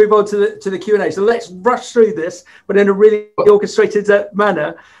we need to move on to the Q&A. So let's rush through this, but in a really orchestrated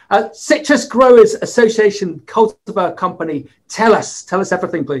manner. Citrus Growers Association Cultivar Company. Tell us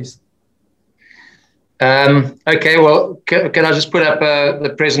everything, please. Okay, well, can I just put up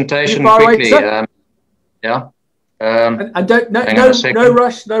the presentation quickly? Yeah. And don't no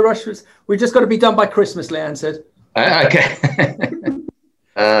rush. We've just got to be done by Christmas, Leanne said. Okay.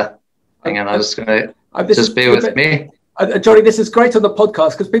 Hang on, I'm just going to just bear with me. Johnny, this is great on the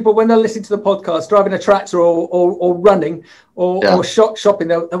podcast because people, when they're listening to the podcast, driving a tractor or running or shopping,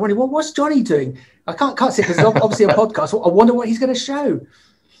 they're wondering, well, what's Johnny doing? I can't see because it's obviously a podcast. I wonder what he's going to show.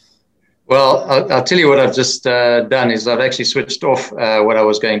 Well, I'll tell you what I've just done is I've actually switched off what I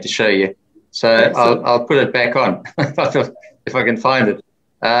was going to show you. So I'll put it back on if I can find it.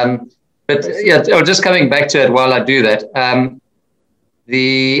 But yeah, just coming back to it while I do that,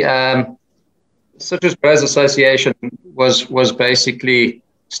 the Citrus Growers Association was basically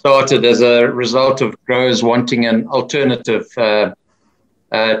started as a result of growers wanting an alternative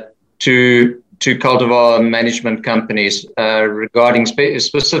to cultivar management companies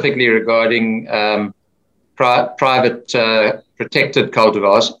specifically regarding private protected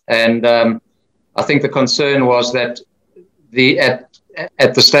cultivars. And I think the concern was that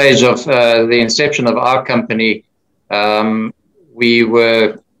at the stage of the inception of our company, we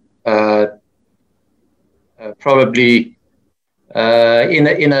were probably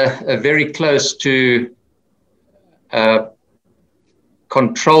in a very close to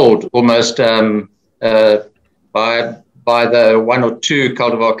controlled almost by the one or two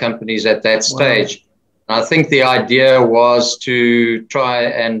cultivar companies at that stage. Wow. I think the idea was to try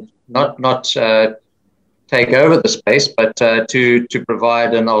and not take over the space, but to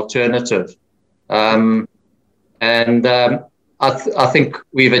provide an alternative. I think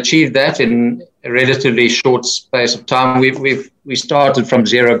we've achieved that in a relatively short space of time. We started from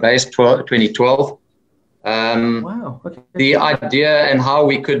zero base 2012. Wow. Okay. The idea and how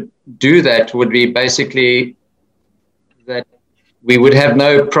we could do that would be basically that we would have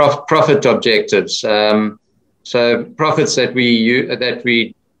no profit objectives. So profits that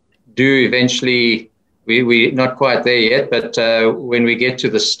we do eventually, we're not quite there yet, but when we get to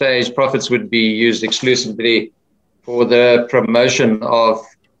the stage, profits would be used exclusively for the promotion of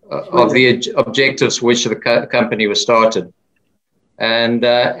the objectives which the company was started. And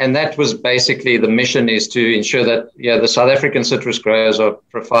that was basically the mission, is to ensure that the South African citrus growers are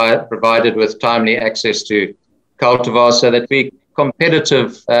provided with timely access to cultivars so that we're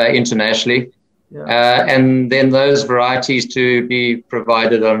competitive internationally, and then those varieties to be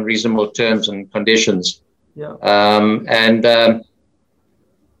provided on reasonable terms and conditions.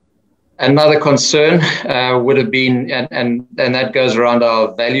 Another concern would have been, and that goes around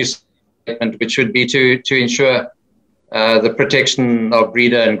our value statement, which would be to ensure the protection of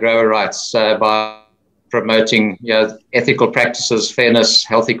breeder and grower rights by promoting ethical practices, fairness,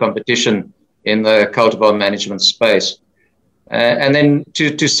 healthy competition in the cultivar management space. And then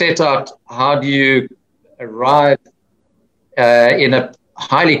to set out how do you arrive in a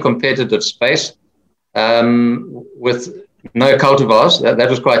highly competitive space with no cultivars. That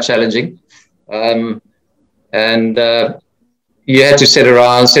was quite challenging. You had to set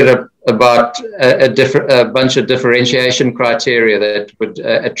up about a bunch of differentiation criteria that would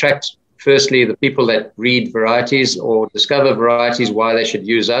attract, firstly, the people that breed varieties or discover varieties, why they should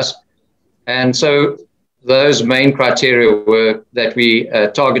use us. And so those main criteria that we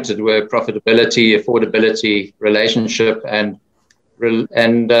targeted were profitability, affordability, relationship, and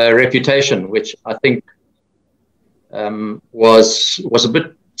reputation, which I think was a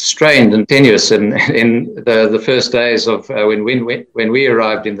bit strained and tenuous in the first days of when we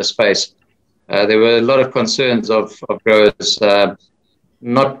arrived in the space. There were a lot of concerns of growers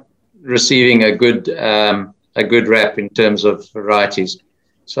not receiving a good rap in terms of varieties.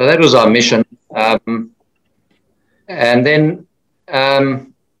 So that was our mission. And then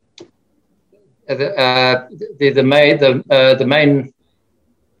the main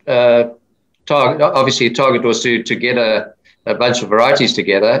target was to get a bunch of varieties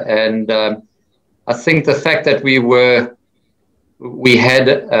together, and I think the fact that we had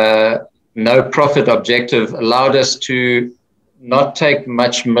no profit objective allowed us to not take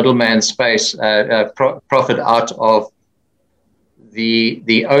much middleman space, profit out of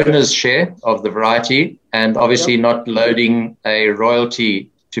the owner's share of the variety, and obviously not loading a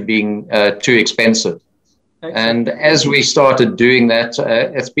royalty to being too expensive. Excellent. And as we started doing that,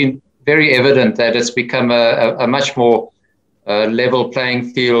 it's been very evident that it's become a much more level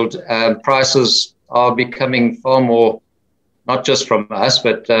playing field. Prices are becoming far more, not just from us,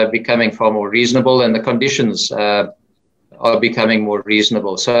 but becoming far more reasonable, and the conditions are becoming more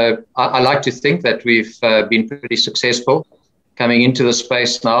reasonable. So I like to think that we've been pretty successful coming into the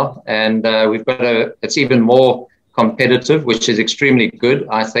space now, and we've got it's even more competitive, which is extremely good,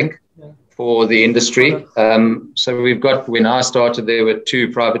 I think, for the industry. So we've got, when I started, there were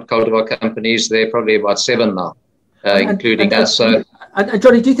 2 private cultivar companies. There are probably about 7 now, including us. So. And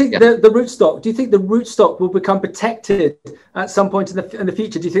Johnny, do you think the rootstock will become protected at some point in the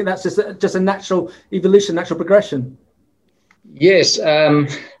future? Do you think that's just a natural evolution, natural progression? Yes, a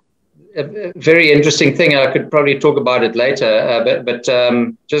very interesting thing. I could probably talk about it later, but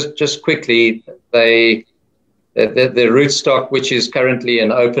just quickly, the rootstock, which is currently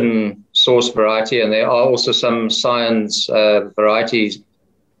an open source variety, and there are also some science varieties,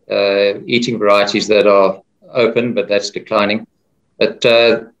 eating varieties that are open, but that's declining. But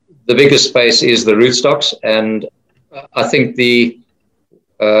the biggest space is the rootstocks, and I think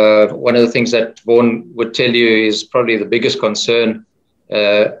one of the things that Vaughan would tell you is probably the biggest concern,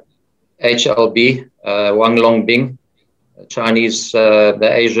 HLB, Wanglongbing, Chinese, the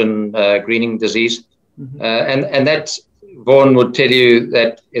Asian greening disease. Mm-hmm. And that Vaughan would tell you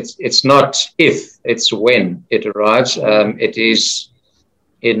that it's not if, it's when it arrives. It is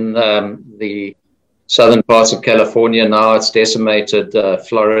in the southern parts of California now. It's decimated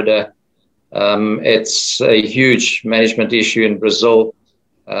Florida. It's a huge management issue in Brazil,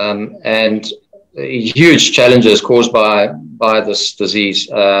 and huge challenges caused by this disease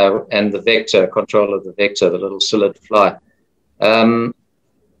and the vector, control of the vector, the little psyllid fly.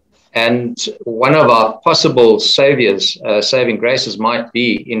 And one of our possible saviors, saving graces, might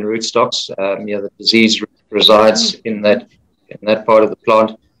be in rootstocks. The disease resides in that part of the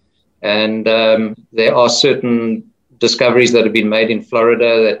plant. And there are certain discoveries that have been made in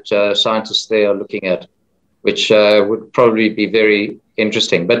Florida that scientists there are looking at, which would probably be very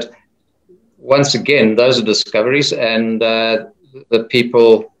interesting. But once again, those are discoveries, and the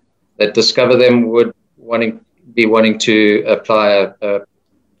people that discover them would be wanting to apply a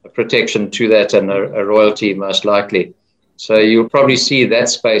protection to that, and a royalty most likely. So you'll probably see that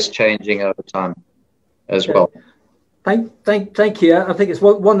space changing over time as well. Thank you. I think it's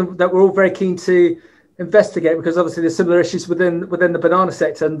one that we're all very keen to investigate, because obviously there's similar issues within the banana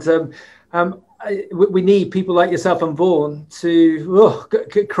sector, and we need people like yourself and Vaughan to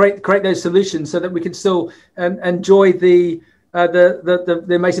create those solutions so that we can still enjoy the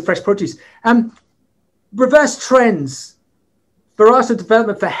amazing fresh produce. Reverse trends, varietal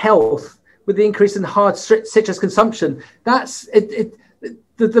development for health with the increase in hard citrus consumption. That's it.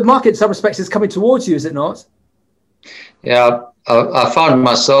 The market in some respects is coming towards you, is it not? Yeah, I found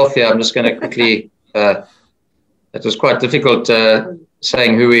myself here. I'm just going to quickly. It was quite difficult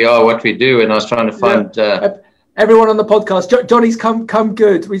saying who we are, what we do, and I was trying to find everyone on the podcast. Johnny's come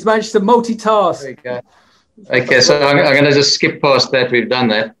good. We've managed to multitask. There you go. Okay, so I'm going to just skip past that. We've done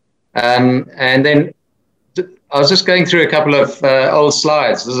that, and then I was just going through a couple of old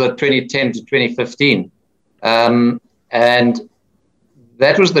slides. This is a 2010 to 2015, and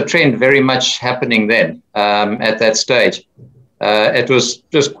that was the trend very much happening then at that stage. It was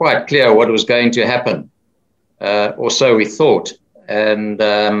just quite clear what was going to happen, or so we thought. And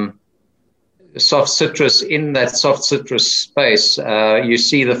soft citrus, in that soft citrus space, you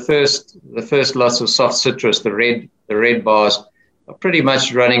see the first lots of soft citrus, the red bars, are pretty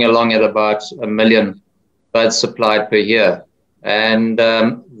much running along at about 1 million buds supplied per year. And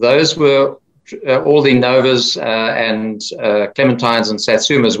those were all the Novas and Clementines and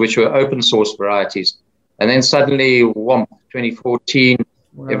Satsumas, which were open source varieties. And then suddenly, 2014,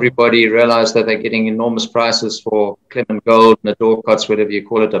 wow, everybody realized that they're getting enormous prices for Clement Gold, Nadorcots, whatever you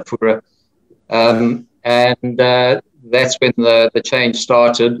call it, Afura. And that's when the change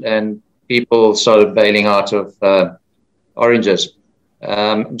started, and people started bailing out of oranges.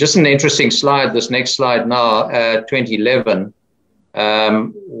 Just an interesting slide, this next slide now, 2011,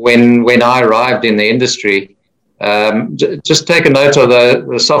 when I arrived in the industry. Just take a note of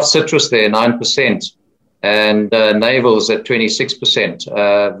the soft citrus there, 9%. And Navels at 26%,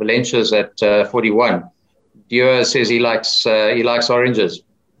 Valencia's at 41%. Dior says he likes oranges.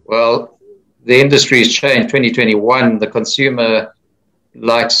 Well, the industry's changed. 2021, the consumer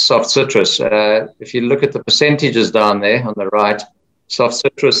likes soft citrus. If you look at the percentages down there on the right, soft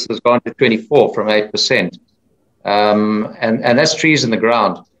citrus has gone to 24% from 8%. and that's trees in the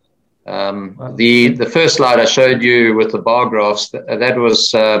ground. The first slide I showed you with the bar graphs, that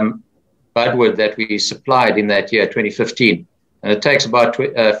was budwood that we supplied in that year, 2015. And it takes about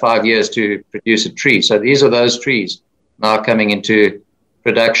 5 years to produce a tree. So these are those trees now coming into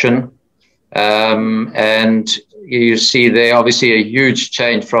production. And you see there obviously a huge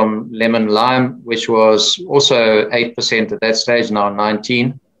change from lemon lime, which was also 8% at that stage, now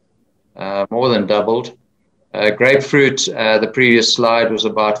 19, more than doubled. Grapefruit, the previous slide was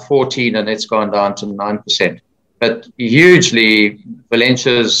about 14 and it's gone down to 9%. But hugely,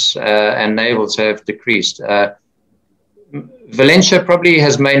 Valencias and Navels have decreased. Valencia probably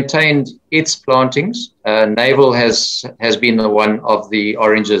has maintained its plantings. Navel has been the one of the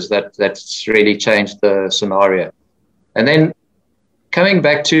oranges that's really changed the scenario. And then coming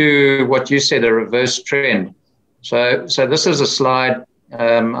back to what you said, a reverse trend. So this is a slide.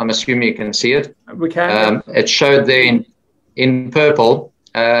 I'm assuming you can see it. We can. It showed there in purple.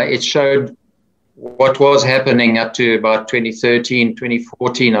 It showed what was happening up to about 2013,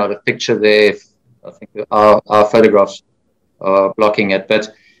 2014. I have a picture there. I think our photographs are blocking it,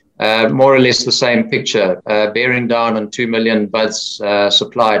 but more or less the same picture, bearing down on 2 million buds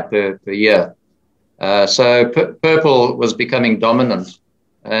supplied per year. So purple was becoming dominant,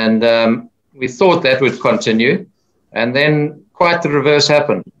 and we thought that would continue, and then quite the reverse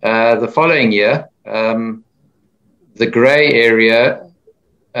happened. The following year, the grey area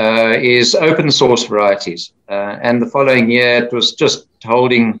is open source varieties, and the following year it was just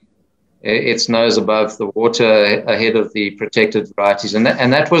holding its nose above the water ahead of the protected varieties, and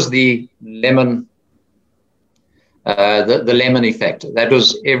that was the lemon, the lemon effect. That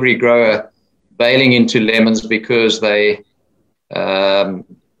was every grower bailing into lemons because they were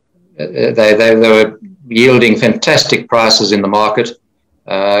yielding fantastic prices in the market.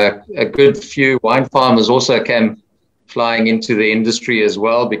 A good few wine farmers also came flying into the industry as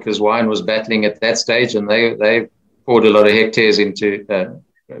well because wine was battling at that stage, and they poured a lot of hectares into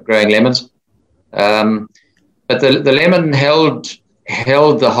growing lemons. But the lemon held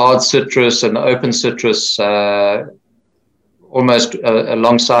the hard citrus and the open citrus almost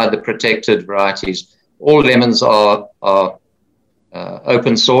alongside the protected varieties. All lemons are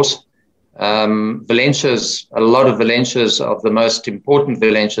open source. Valencias, a lot of Valencias, of the most important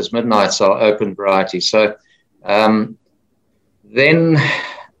Valencias, Midnights, are open varieties. So then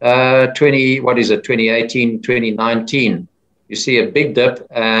 2018, 2019, you see a big dip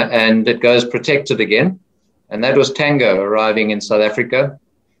and it goes protected again. And that was Tango arriving in South Africa.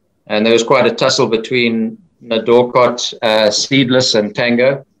 And there was quite a tussle between Nadorcot, Seedless, and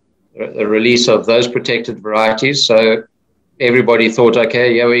Tango, the release of those protected varieties. So everybody thought,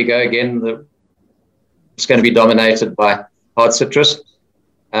 okay, here we go again. It's going to be dominated by hard citrus.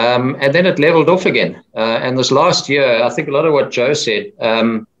 And then it leveled off again. And this last year, I think a lot of what Joe said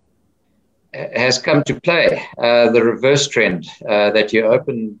has come to play, the reverse trend that you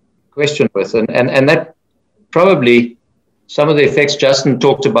opened question with. And that probably some of the effects Justin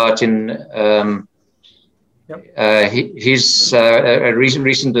talked about in his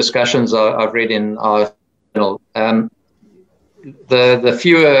recent discussions I've read in our journal. The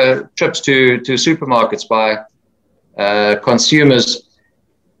fewer trips to supermarkets by consumers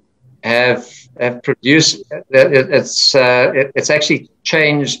have produced, it's actually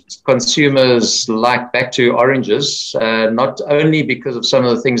changed consumers' like back to oranges, not only because of some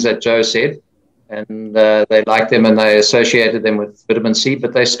of the things that Joe said, and they like them and they associated them with vitamin C,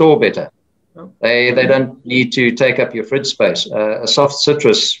 but they store better. Oh. They don't need to take up your fridge space. A soft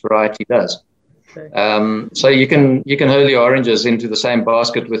citrus variety does. Okay. So you can hurl your oranges into the same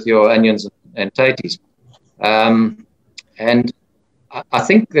basket with your onions and taties. And I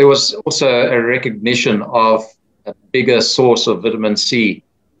think there was also a recognition of a bigger source of vitamin C,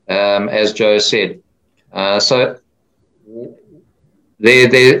 as Joe said. So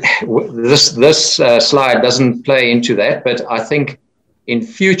this slide doesn't play into that, but I think in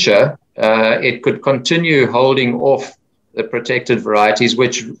future it could continue holding off the protected varieties,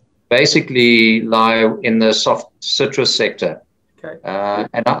 which basically lie in the soft citrus sector. Okay.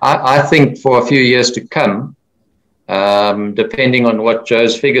 And I think for a few years to come, depending on what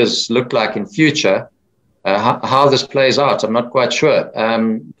Joe's figures look like in future, how this plays out, I'm not quite sure.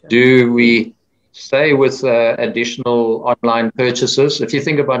 Do we stay with additional online purchases? If you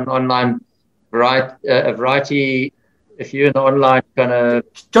think about an online variety, if you're an online kind of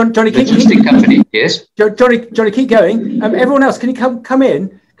logistic company, yes? Johnny, keep going. Everyone else, can you come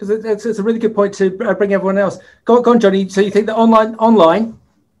in? Because it's a really good point to bring everyone else. Go on, Johnny. So you think that online?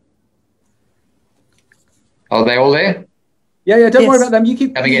 Are they all there? Yeah. Don't worry about them. You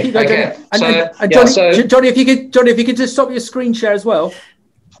keep going. Okay. Johnny, if you could just stop your screen share as well.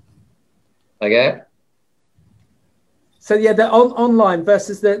 Okay. So yeah, the online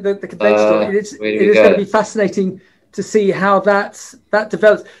versus the conventional. It is going to be fascinating to see how that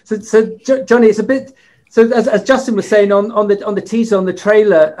develops. So Johnny, it's a bit. So as Justin was saying on the teaser, on the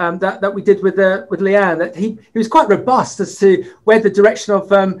trailer that we did with Leanne, that he was quite robust as to where the direction of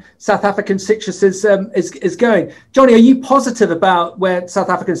South African citrus is going. Johnny, are you positive about where South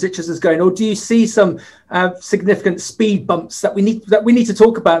African citrus is going, or do you see some significant speed bumps that we need to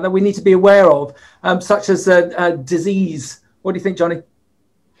talk about, that we need to be aware of, such as disease? What do you think, Johnny?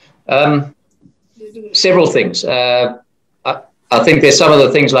 Several things. I think there's some of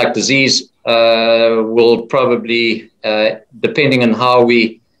the things like disease will probably, depending on how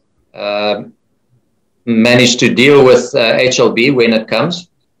we manage to deal with HLB when it comes,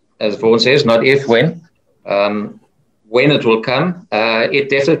 as Vaughan says, not if, when. When it will come, it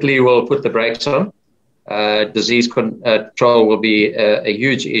definitely will put the brakes on. Disease control will be a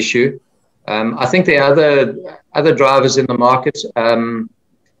huge issue. I think there are other drivers in the market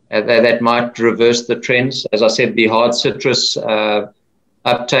that might reverse the trends. As I said, the hard citrus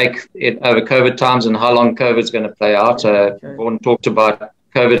uptake over COVID times and how long COVID is going to play out. Vaughan talked about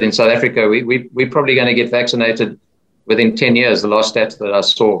COVID in South Africa. We're probably going to get vaccinated within 10 years, the last stats that I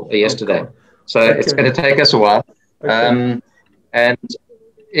saw yesterday. It's going to take us a while. And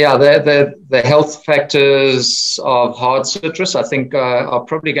yeah, the health factors of hard citrus, I think, are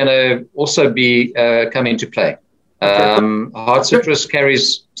probably going to also be come into play. Hard citrus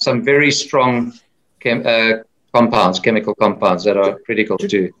carries some very strong chemical compounds that are critical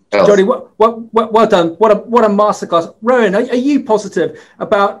to health. Johnny, well done. What a masterclass. Rowan, are you positive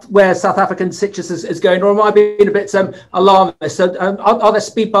about where South African citrus is going, or am I being a bit alarmist? Are there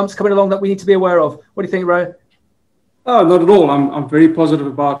speed bumps coming along that we need to be aware of? What do you think, Rowan? Oh, not at all. I'm very positive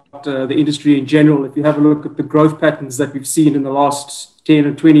about the industry in general. If you have a look at the growth patterns that we've seen in the last 10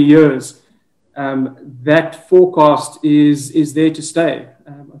 or 20 years, that forecast is there to stay.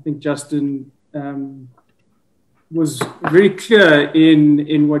 I think Justin was very clear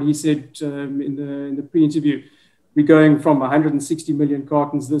in what he said in the pre-interview. We're going from 160 million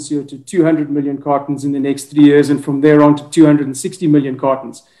cartons this year to 200 million cartons in the next 3 years, and from there on to 260 million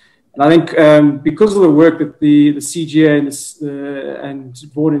cartons. And I think because of the work that the CGA and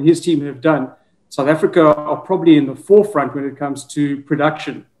Vaughan and his team have done, South Africa are probably in the forefront when it comes to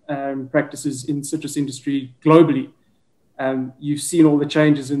production practices in citrus industry globally. You've seen all the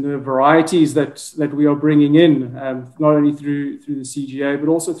changes in the varieties that we are bringing in, not only through the CGA, but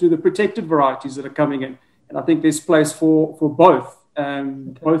also through the protected varieties that are coming in. And I think there's place for both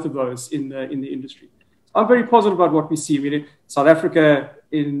of those in the industry. I'm very positive about what we see. I mean, South Africa,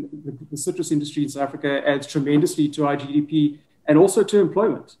 in the citrus industry in South Africa, adds tremendously to our GDP and also to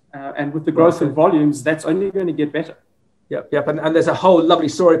employment. And with the growth in volumes, that's only going to get better. Yep. And there's a whole lovely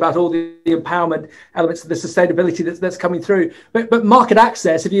story about all the empowerment elements of the sustainability that's coming through. But market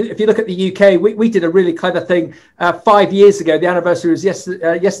access, if you look at the UK, we did a really clever thing 5 years ago. The anniversary was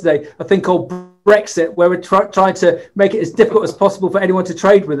yesterday, a thing called Brexit, where we're trying to make it as difficult as possible for anyone to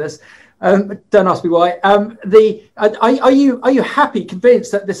trade with us. Don't ask me why. Are you happy,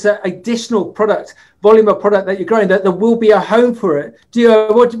 convinced that this additional volume of product that you're growing, that there will be a home for it?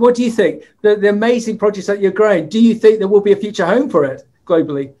 What do you think? The amazing produce that you're growing, do you think there will be a future home for it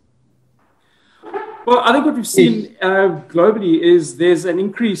globally? Well, I think what we've seen globally is there's an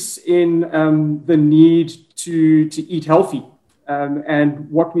increase in the need to eat healthy. And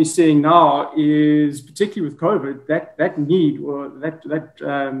what we're seeing now is, particularly with COVID, that need or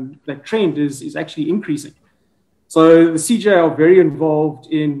that trend is actually increasing. So the CGA are very involved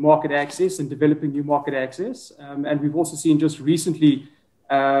in market access and developing new market access. And we've also seen just recently,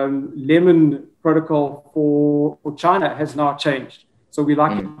 lemon protocol for China has now changed. So we're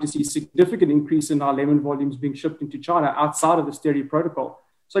likely to see a significant increase in our lemon volumes being shipped into China outside of the Steri protocol.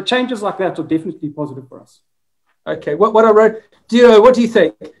 So changes like that are definitely positive for us. Okay, what I wrote, what do you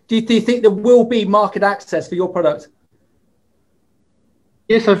think? Do you think there will be market access for your product?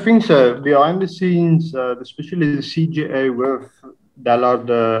 Yes, I think so. Behind the scenes, especially the CGA with Dallard,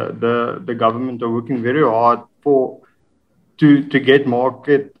 the government are working very hard to get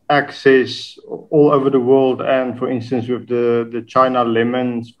market access all over the world. And for instance, with the China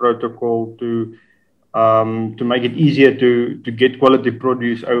lemons protocol to make it easier to get quality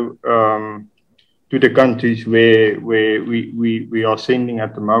produce to the countries where we are sending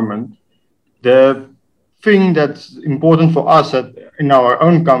at the moment. The thing that's important for us in our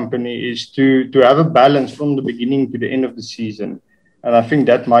own company is to have a balance from the beginning to the end of the season. And I think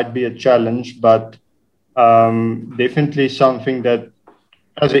that might be a challenge, but definitely something that,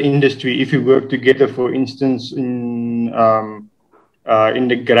 as an industry, if we work together, for instance, in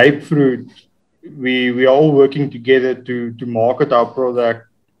the grapefruit, we are all working together to market our product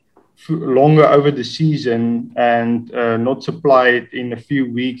longer over the season and not supply it in a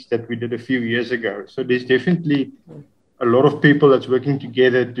few weeks that we did a few years ago. So there's definitely a lot of people that's working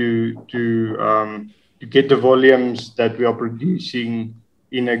together to get the volumes that we are producing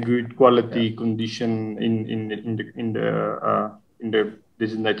in a good quality condition in the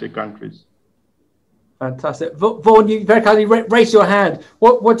designated countries. Fantastic. Vaughan, you very kindly raise your hand.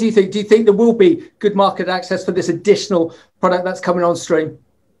 What do you think? Do you think there will be good market access for this additional product that's coming on stream?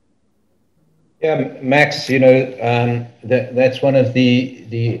 Yeah, Max, that's one of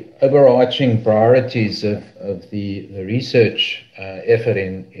the overarching priorities of the research effort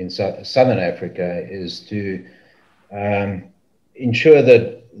in Southern Africa is to ensure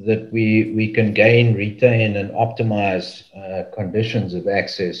that we can gain, retain, and optimize conditions of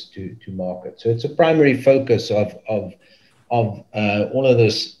access to market. So it's a primary focus of all of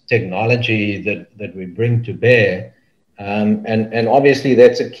this technology that we bring to bear. And obviously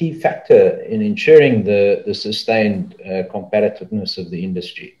that's a key factor in ensuring the sustained competitiveness of the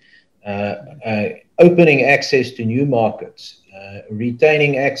industry. Opening access to new markets,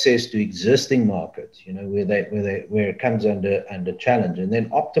 retaining access to existing markets, where it comes under challenge, and then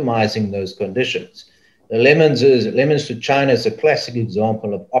optimizing those conditions. The lemons to China is a classic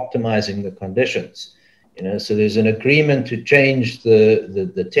example of optimizing the conditions. So there's an agreement to change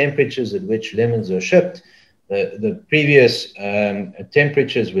the temperatures at which lemons are shipped. The previous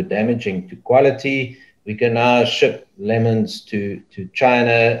temperatures were damaging to quality. We can now ship lemons to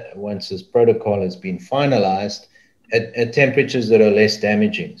China once this protocol has been finalized at temperatures that are less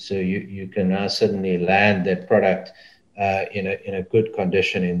damaging. So you can now suddenly land that product in a good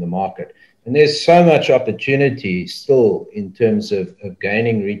condition in the market. And there's so much opportunity still in terms of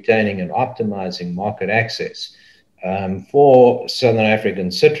gaining, retaining, and optimizing market access for Southern African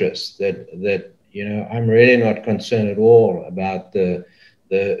citrus that I'm really not concerned at all about the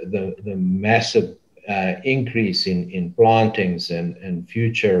massive increase in plantings and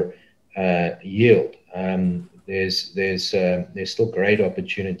future yield. There's still great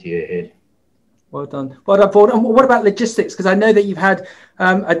opportunity ahead. Well done, Vaughan. And what about logistics? Because I know that you've had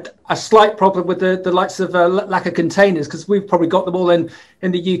a slight problem with the likes of lack of containers, because we've probably got them all in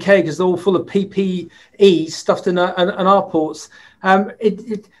the UK because they're all full of PPE stuffed in our ports.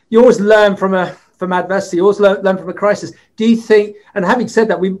 You always learn from adversity. You always learn from a crisis. Do you think? And having said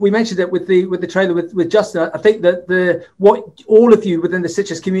that, we mentioned it with the trailer with Justin. I think that what all of you within the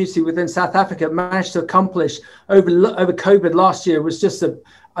citrus community within South Africa managed to accomplish over COVID last year was just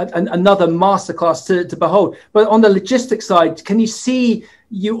another masterclass to behold. But on the logistics side, can you see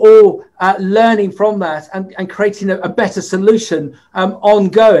you all learning from that and creating a better solution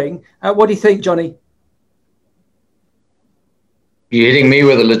ongoing? What do you think, Johnny? You're hitting me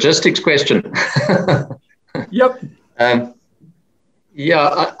with a logistics question. Yep. I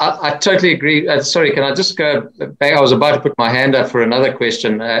totally agree. Sorry, can I just go back? I was about to put my hand up for another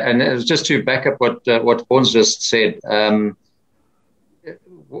question, and it was just to back up what Vaughan's just said.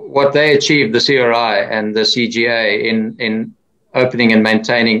 What they achieved, the CRI and the CGA, in opening and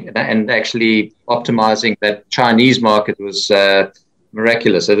maintaining and actually optimizing that Chinese market was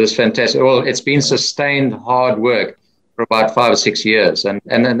miraculous. It is fantastic. Well, it's been sustained hard work for about 5 or 6 years, and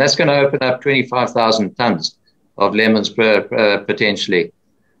that's going to open up 25,000 tons of lemons potentially.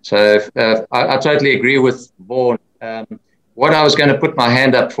 So I totally agree with Vaughan. What I was going to put my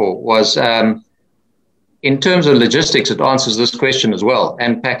hand up for was, in terms of logistics, it answers this question as well,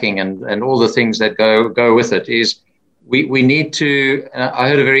 and packing and all the things that go with it, is we need to, I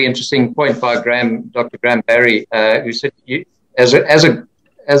heard a very interesting point by Dr. Graham Barry, who said, as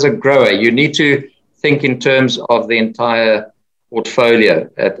a grower, you need to think in terms of the entire portfolio,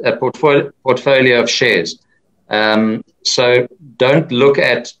 a portfolio of shares. So don't look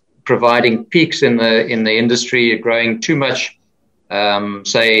at providing peaks in the industry, growing too much,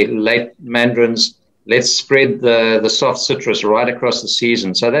 say late mandarins. Let's spread the soft citrus right across the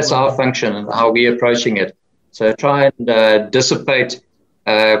season. So that's our function and how we're approaching it. So try and dissipate,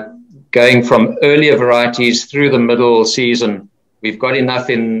 going from earlier varieties through the middle season. We've got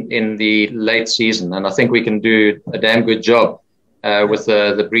enough in the late season, and I think we can do a damn good job with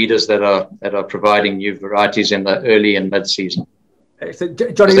the breeders that are providing new varieties in the early and mid season. So,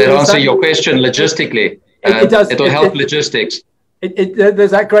 Johnny, does that answer your question logistically? It does. It'll help logistics.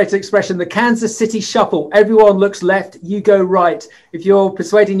 There's that great expression, the Kansas City shuffle. Everyone looks left, you go right. If you're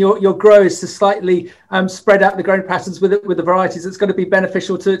persuading your growers to slightly spread out the growing patterns with the varieties, it's going to be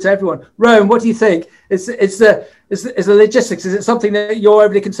beneficial to everyone. Rowan, what do you think? Is the logistics, is it something that you're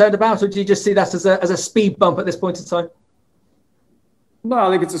overly concerned about, or do you just see that as a speed bump at this point in time? No,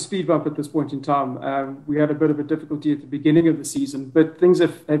 I think it's a speed bump at this point in time. We had a bit of a difficulty at the beginning of the season, but things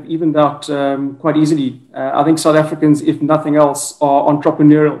have evened out quite easily. I think South Africans, if nothing else, are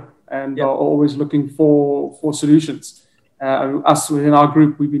entrepreneurial and are always looking for solutions. Us within our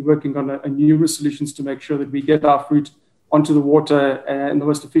group, we've been working on numerous solutions to make sure that we get our fruit onto the water in the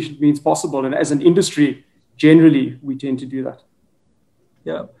most efficient means possible. And as an industry, generally, we tend to do that.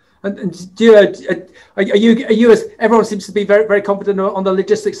 Yeah. And do are you as everyone seems to be very, very confident on the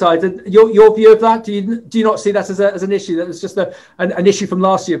logistics side? And your view of that, do you not see that as an issue? That was just an issue from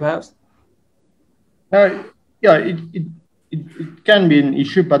last year, perhaps? Yeah, it can be an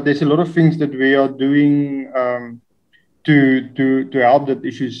issue, but there's a lot of things that we are doing to help that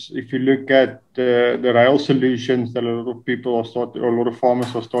issues. If you look at the rail solutions that a lot of people a lot of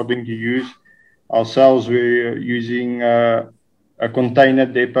farmers are starting to use. Ourselves, we're using a container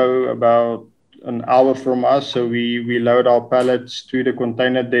depot about an hour from us. So we load our pallets to the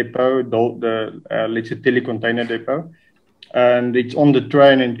container depot, the Letsiteli container depot. And it's on the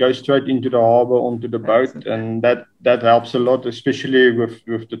train and goes straight into the harbor onto the boat. And that helps a lot, especially with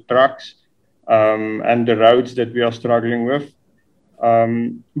the trucks and the roads that we are struggling with.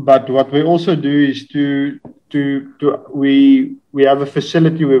 But what we also do is we have a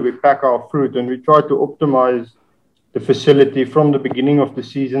facility where we pack our fruit, and we try to optimize the facility from the beginning of the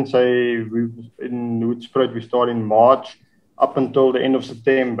season. Say in Hoedspruit, we start in March up until the end of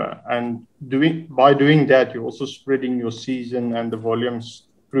September. And by doing that, you're also spreading your season and the volumes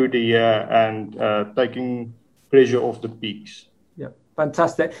through the year and taking pressure off the peaks. Yeah,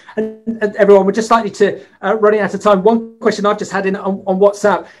 fantastic. And everyone, we're just slightly running out of time. One question I've just had in on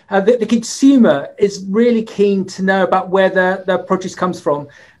WhatsApp, the consumer is really keen to know about where the produce comes from.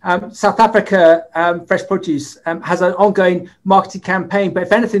 South Africa Fresh Produce has an ongoing marketing campaign, but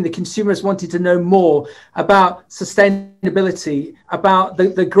if anything, the consumers wanted to know more about sustainability, about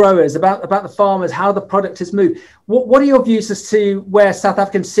the growers, about the farmers, how the product is moved. What are your views as to where South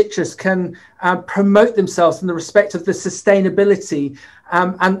African citrus can promote themselves in the respect of the sustainability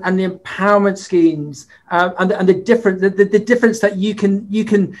and the empowerment schemes and the difference that you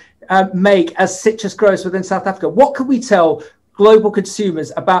can make as citrus growers within South Africa? What could we tell global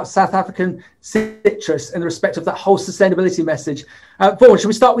consumers about South African citrus in respect of that whole sustainability message? Vaughan, should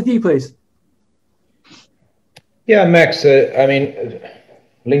we start with you, please? Yeah, Max, I mean,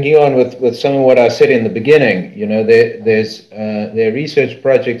 linking on with some of what I said in the beginning, you know, there are research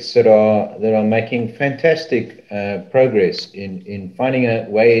projects that are making fantastic progress in finding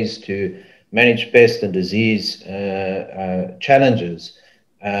ways to manage pest and disease challenges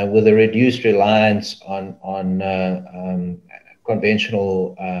with a reduced reliance on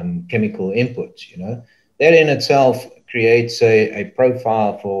conventional chemical inputs. You know, that in itself creates a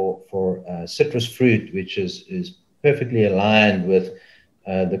profile for citrus fruit, which is perfectly aligned with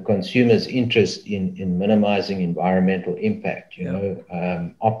the consumer's interest in minimizing environmental impact. You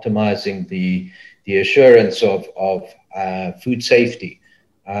know, optimizing the assurance of food safety,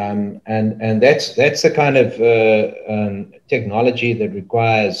 and that's the kind of technology that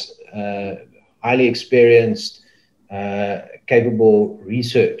requires highly experienced, capable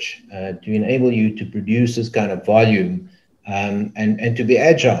research to enable you to produce this kind of volume and to be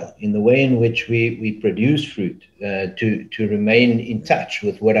agile in the way in which we produce fruit to remain in touch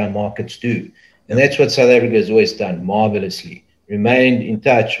with what our markets do. And that's what South Africa has always done marvelously, remained in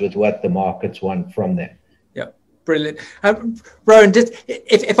touch with what the markets want from them. Brilliant. Rowan,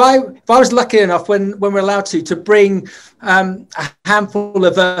 if I was lucky enough when we're allowed to bring a handful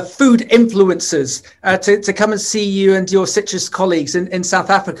of food influencers to come and see you and your citrus colleagues in South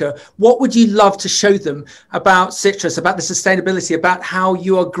Africa, what would you love to show them about citrus, about the sustainability, about how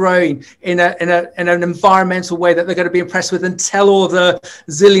you are growing in an environmental way that they're going to be impressed with, and tell all the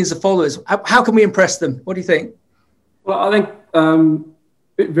zillions of followers? How can we impress them? What do you think? Well, I think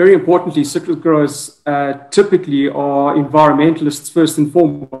very importantly, citrus growers typically are environmentalists first and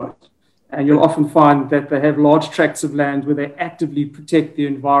foremost. And you'll often find that they have large tracts of land where they actively protect the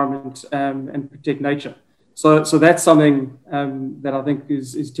environment and protect nature. So that's something that I think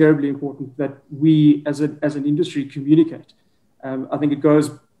is terribly important that we as an industry communicate. I think it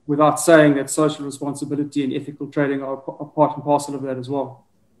goes without saying that social responsibility and ethical trading are part and parcel of that as well.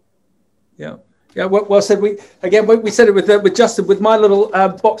 Yeah. Yeah, well said. We said it with Justin, with my little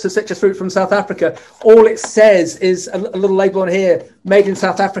box of citrus fruit from South Africa. All it says is a little label on here, made in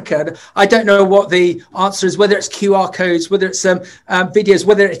South Africa. And I don't know what the answer is, whether it's QR codes, whether it's videos,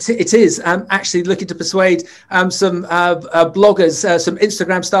 whether it is actually looking to persuade some bloggers, some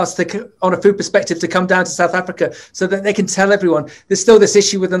Instagram stars on a food perspective to come down to South Africa so that they can tell everyone. There's still this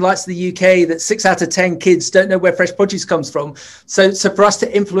issue with the likes of the UK that 6 out of 10 kids don't know where fresh produce comes from. So for us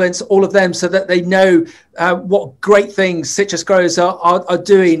to influence all of them so that they know what great things citrus growers are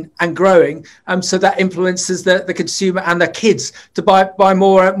doing and growing, so that influences the consumer and the kids to buy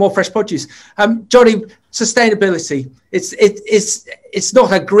more fresh produce. Johnny, sustainability, it's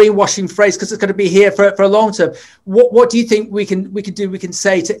not a greenwashing phrase because it's going to be here for a long term. What do you think we can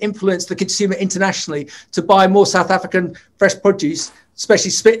say to influence the consumer internationally to buy more South African fresh produce,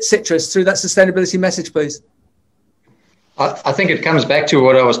 especially citrus, through that sustainability message, please? I think it comes back to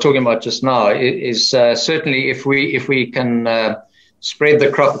what I was talking about just now. Is certainly if we can spread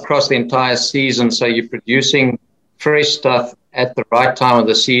the crop across the entire season, so you're producing fresh stuff at the right time of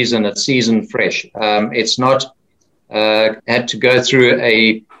the season, it's season fresh. It's not had to go through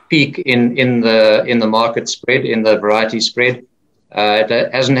a peak in the market spread, in the variety spread.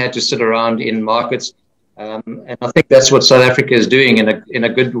 It hasn't had to sit around in markets. And I think that's what South Africa is doing in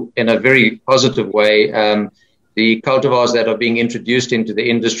a very positive way. The cultivars that are being introduced into the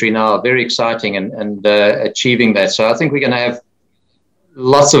industry now are very exciting and achieving that. So I think we're going to have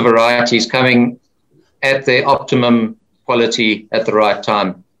lots of varieties coming at their optimum quality at the right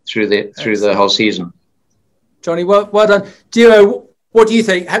time through the whole season. Johnny, well done. Duo, what do you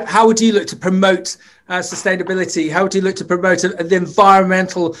think? How would you look to promote sustainability? How would you look to promote the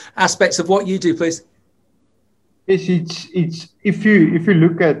environmental aspects of what you do, please? Yes, it's if you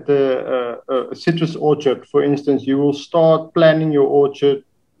look at the citrus orchard, for instance, you will start planning your orchard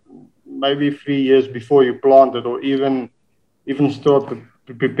maybe 3 years before you plant it, or even start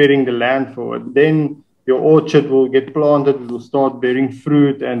preparing the land for it. Then your orchard will get planted, it will start bearing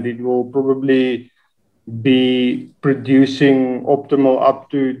fruit, and it will probably be producing optimal up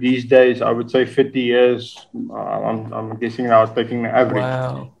to these days, I would say 50 years. I'm guessing now, taking the average.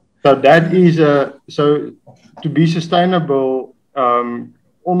 Wow. So that is so to be sustainable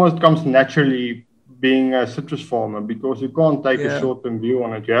almost comes naturally being a citrus farmer, because you can't take a short-term view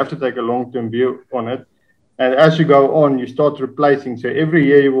on it. You have to take a long-term view on it. And as you go on, you start replacing. So every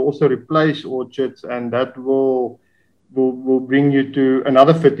year you will also replace orchards, and that will bring you to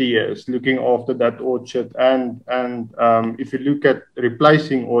another 50 years looking after that orchard. And if you look at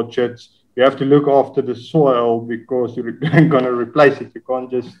replacing orchards, you have to look after the soil, because you're going to replace it. You can't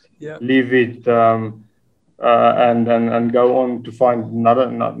just leave it and go on to find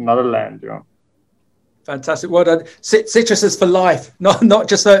another land. Yeah. Fantastic. Well done. Citrus is for life, not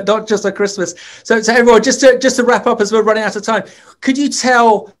just a Christmas. So everyone, just to wrap up as we're running out of time, could you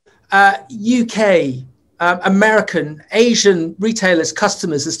tell UK, American, Asian retailers,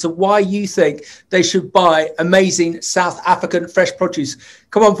 customers as to why you think they should buy amazing South African fresh produce?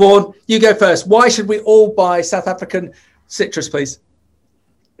 Come on, Vaughan, you go first. Why should we all buy South African citrus, please?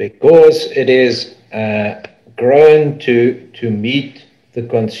 Because it is grown to meet the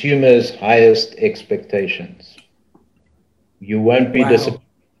consumer's highest expectations. You won't be disappointed.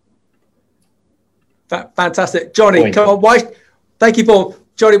 Fantastic. Johnny, come on. Why? Thank you, Vaughan.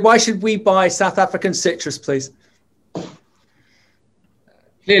 Johnny, why should we buy South African citrus, please?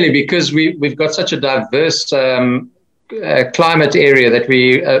 Clearly, because we've got such a diverse climate area that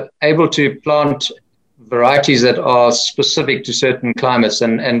we are able to plant varieties that are specific to certain climates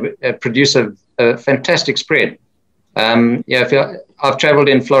and produce a fantastic spread. I've traveled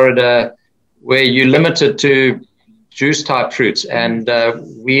in Florida where you're limited to juice type fruits, and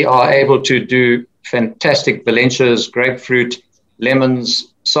we are able to do fantastic Valencias, grapefruit,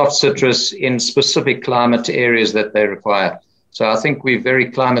 lemons, soft citrus in specific climate areas that they require. So I think we're very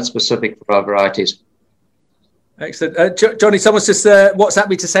climate specific for our varieties. Excellent. Johnny, someone's just WhatsApped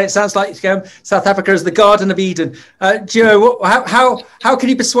me to say it sounds like South Africa is the Garden of Eden. Joe, how can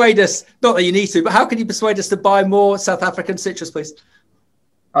you persuade us, not that you need to, but how can you persuade us to buy more South African citrus, please?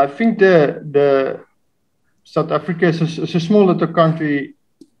 I think the South Africa is a small little country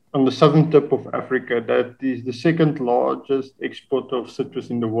on the southern tip of Africa that is the second largest exporter of citrus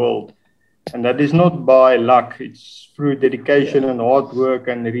in the world. And that is not by luck. It's through dedication and hard work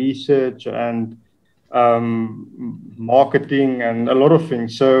and research and marketing and a lot of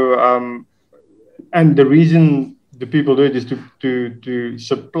things. So, and the reason the people do it is to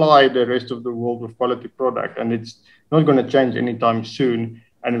supply the rest of the world with quality product. And it's not going to change anytime soon.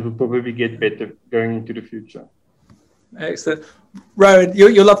 And it will probably get better going into the future. Excellent. Rowan,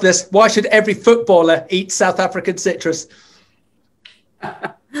 you'll love this. Why should every footballer eat South African citrus?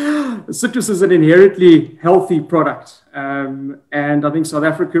 Citrus is an inherently healthy product. And I think South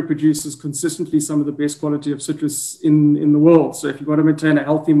Africa produces consistently some of the best quality of citrus in the world. So if you want to maintain a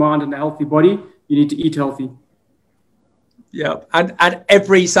healthy mind and a healthy body, you need to eat healthy. Yeah, and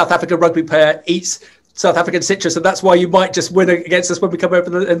every South African rugby player eats South African citrus, and that's why you might just win against us when we come over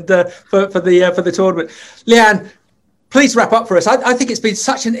for the tournament. Leanne, please wrap up for us. I think it's been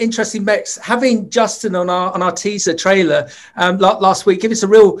such an interesting mix. Having Justin on our teaser trailer last week, give us a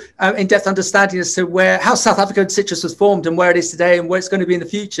real in-depth understanding as to how South African citrus was formed and where it is today and where it's going to be in the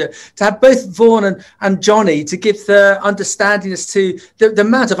future. To have both Vaughan and Johnny to give the understanding as to the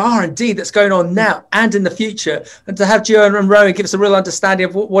amount of R&D that's going on now and in the future, and to have Gio and Rowan give us a real understanding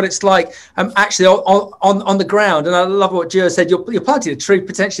of what it's like actually on the ground. And I love what Gio said. You're planting a tree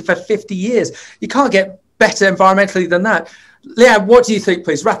potentially for 50 years. You can't get better environmentally than that. Leanne, what do you think?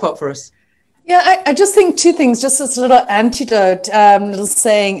 Please wrap up for us. Yeah, I just think two things, just as a little antidote, little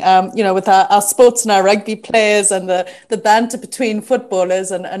saying, with our sports and our rugby players and the banter between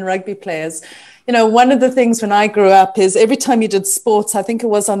footballers and rugby players. One of the things when I grew up is every time you did sports, I think it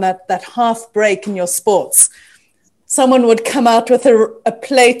was on that half break in your sports, someone would come out with a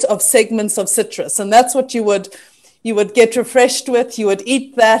plate of segments of citrus, and that's what you would get refreshed with. You would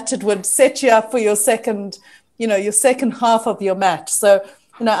eat that. It would set you up for your second half of your match. So,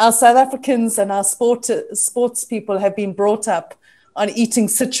 our South Africans and our sports people have been brought up on eating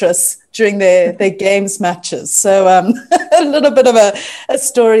citrus during their games matches. So a little bit of a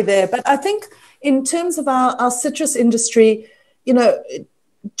story there. But I think in terms of our citrus industry,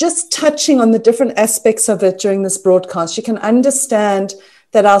 just touching on the different aspects of it during this broadcast, you can understand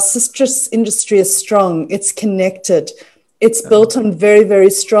that our citrus industry is strong, it's connected, it's built on very, very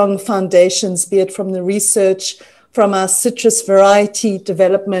strong foundations, be it from the research, from our citrus variety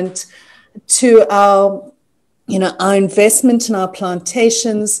development to our investment in our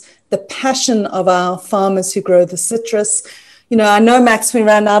plantations, the passion of our farmers who grow the citrus. I know, Max, we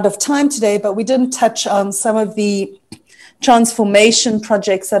ran out of time today, but we didn't touch on some of the transformation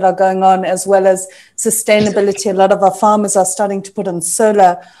projects that are going on, as well as sustainability. A lot of our farmers are starting to put on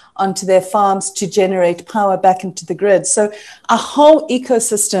solar onto their farms to generate power back into the grid. So our whole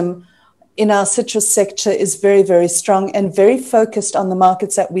ecosystem in our citrus sector is very, very strong and very focused on the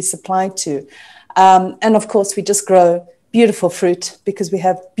markets that we supply to. And of course, we just grow beautiful fruit because we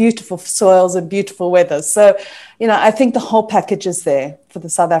have beautiful soils and beautiful weather. So, I think the whole package is there for the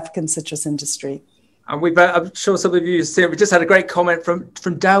South African citrus industry. And I'm sure some of you have seen, we just had a great comment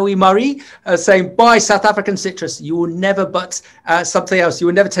from Dowie Murray saying, buy South African citrus. You will never but something else. You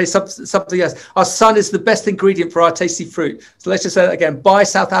will never taste something else. Our sun is the best ingredient for our tasty fruit. So let's just say that again. Buy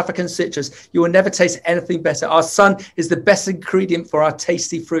South African citrus. You will never taste anything better. Our sun is the best ingredient for our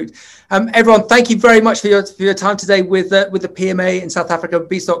tasty fruit. Everyone, thank you very much for your time today with the PMA in South Africa,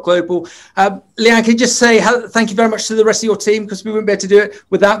 Beanstalk Global. Leanne, can you just say thank you very much to the rest of your team, because we wouldn't be able to do it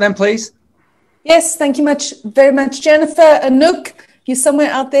without them, please? Yes, thank you very much, Jennifer. Anouk, you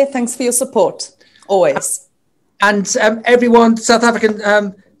somewhere out there, thanks for your support, always. And everyone, South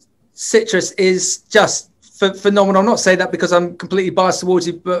African citrus is just phenomenal. I'm not saying that because I'm completely biased towards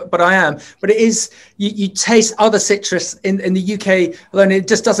you, but I am. But it is, you taste other citrus in the UK alone, it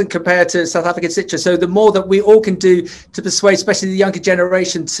just doesn't compare to South African citrus. So the more that we all can do to persuade, especially the younger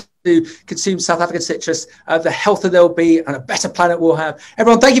generation, to consume South African citrus, the healthier they'll be and a better planet we'll have.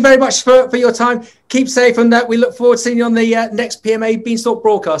 Everyone, thank you very much for your time. Keep safe, and we look forward to seeing you on the next PMA Beanstalk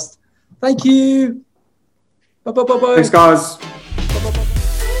broadcast. Thank you. Bye. Thanks, guys.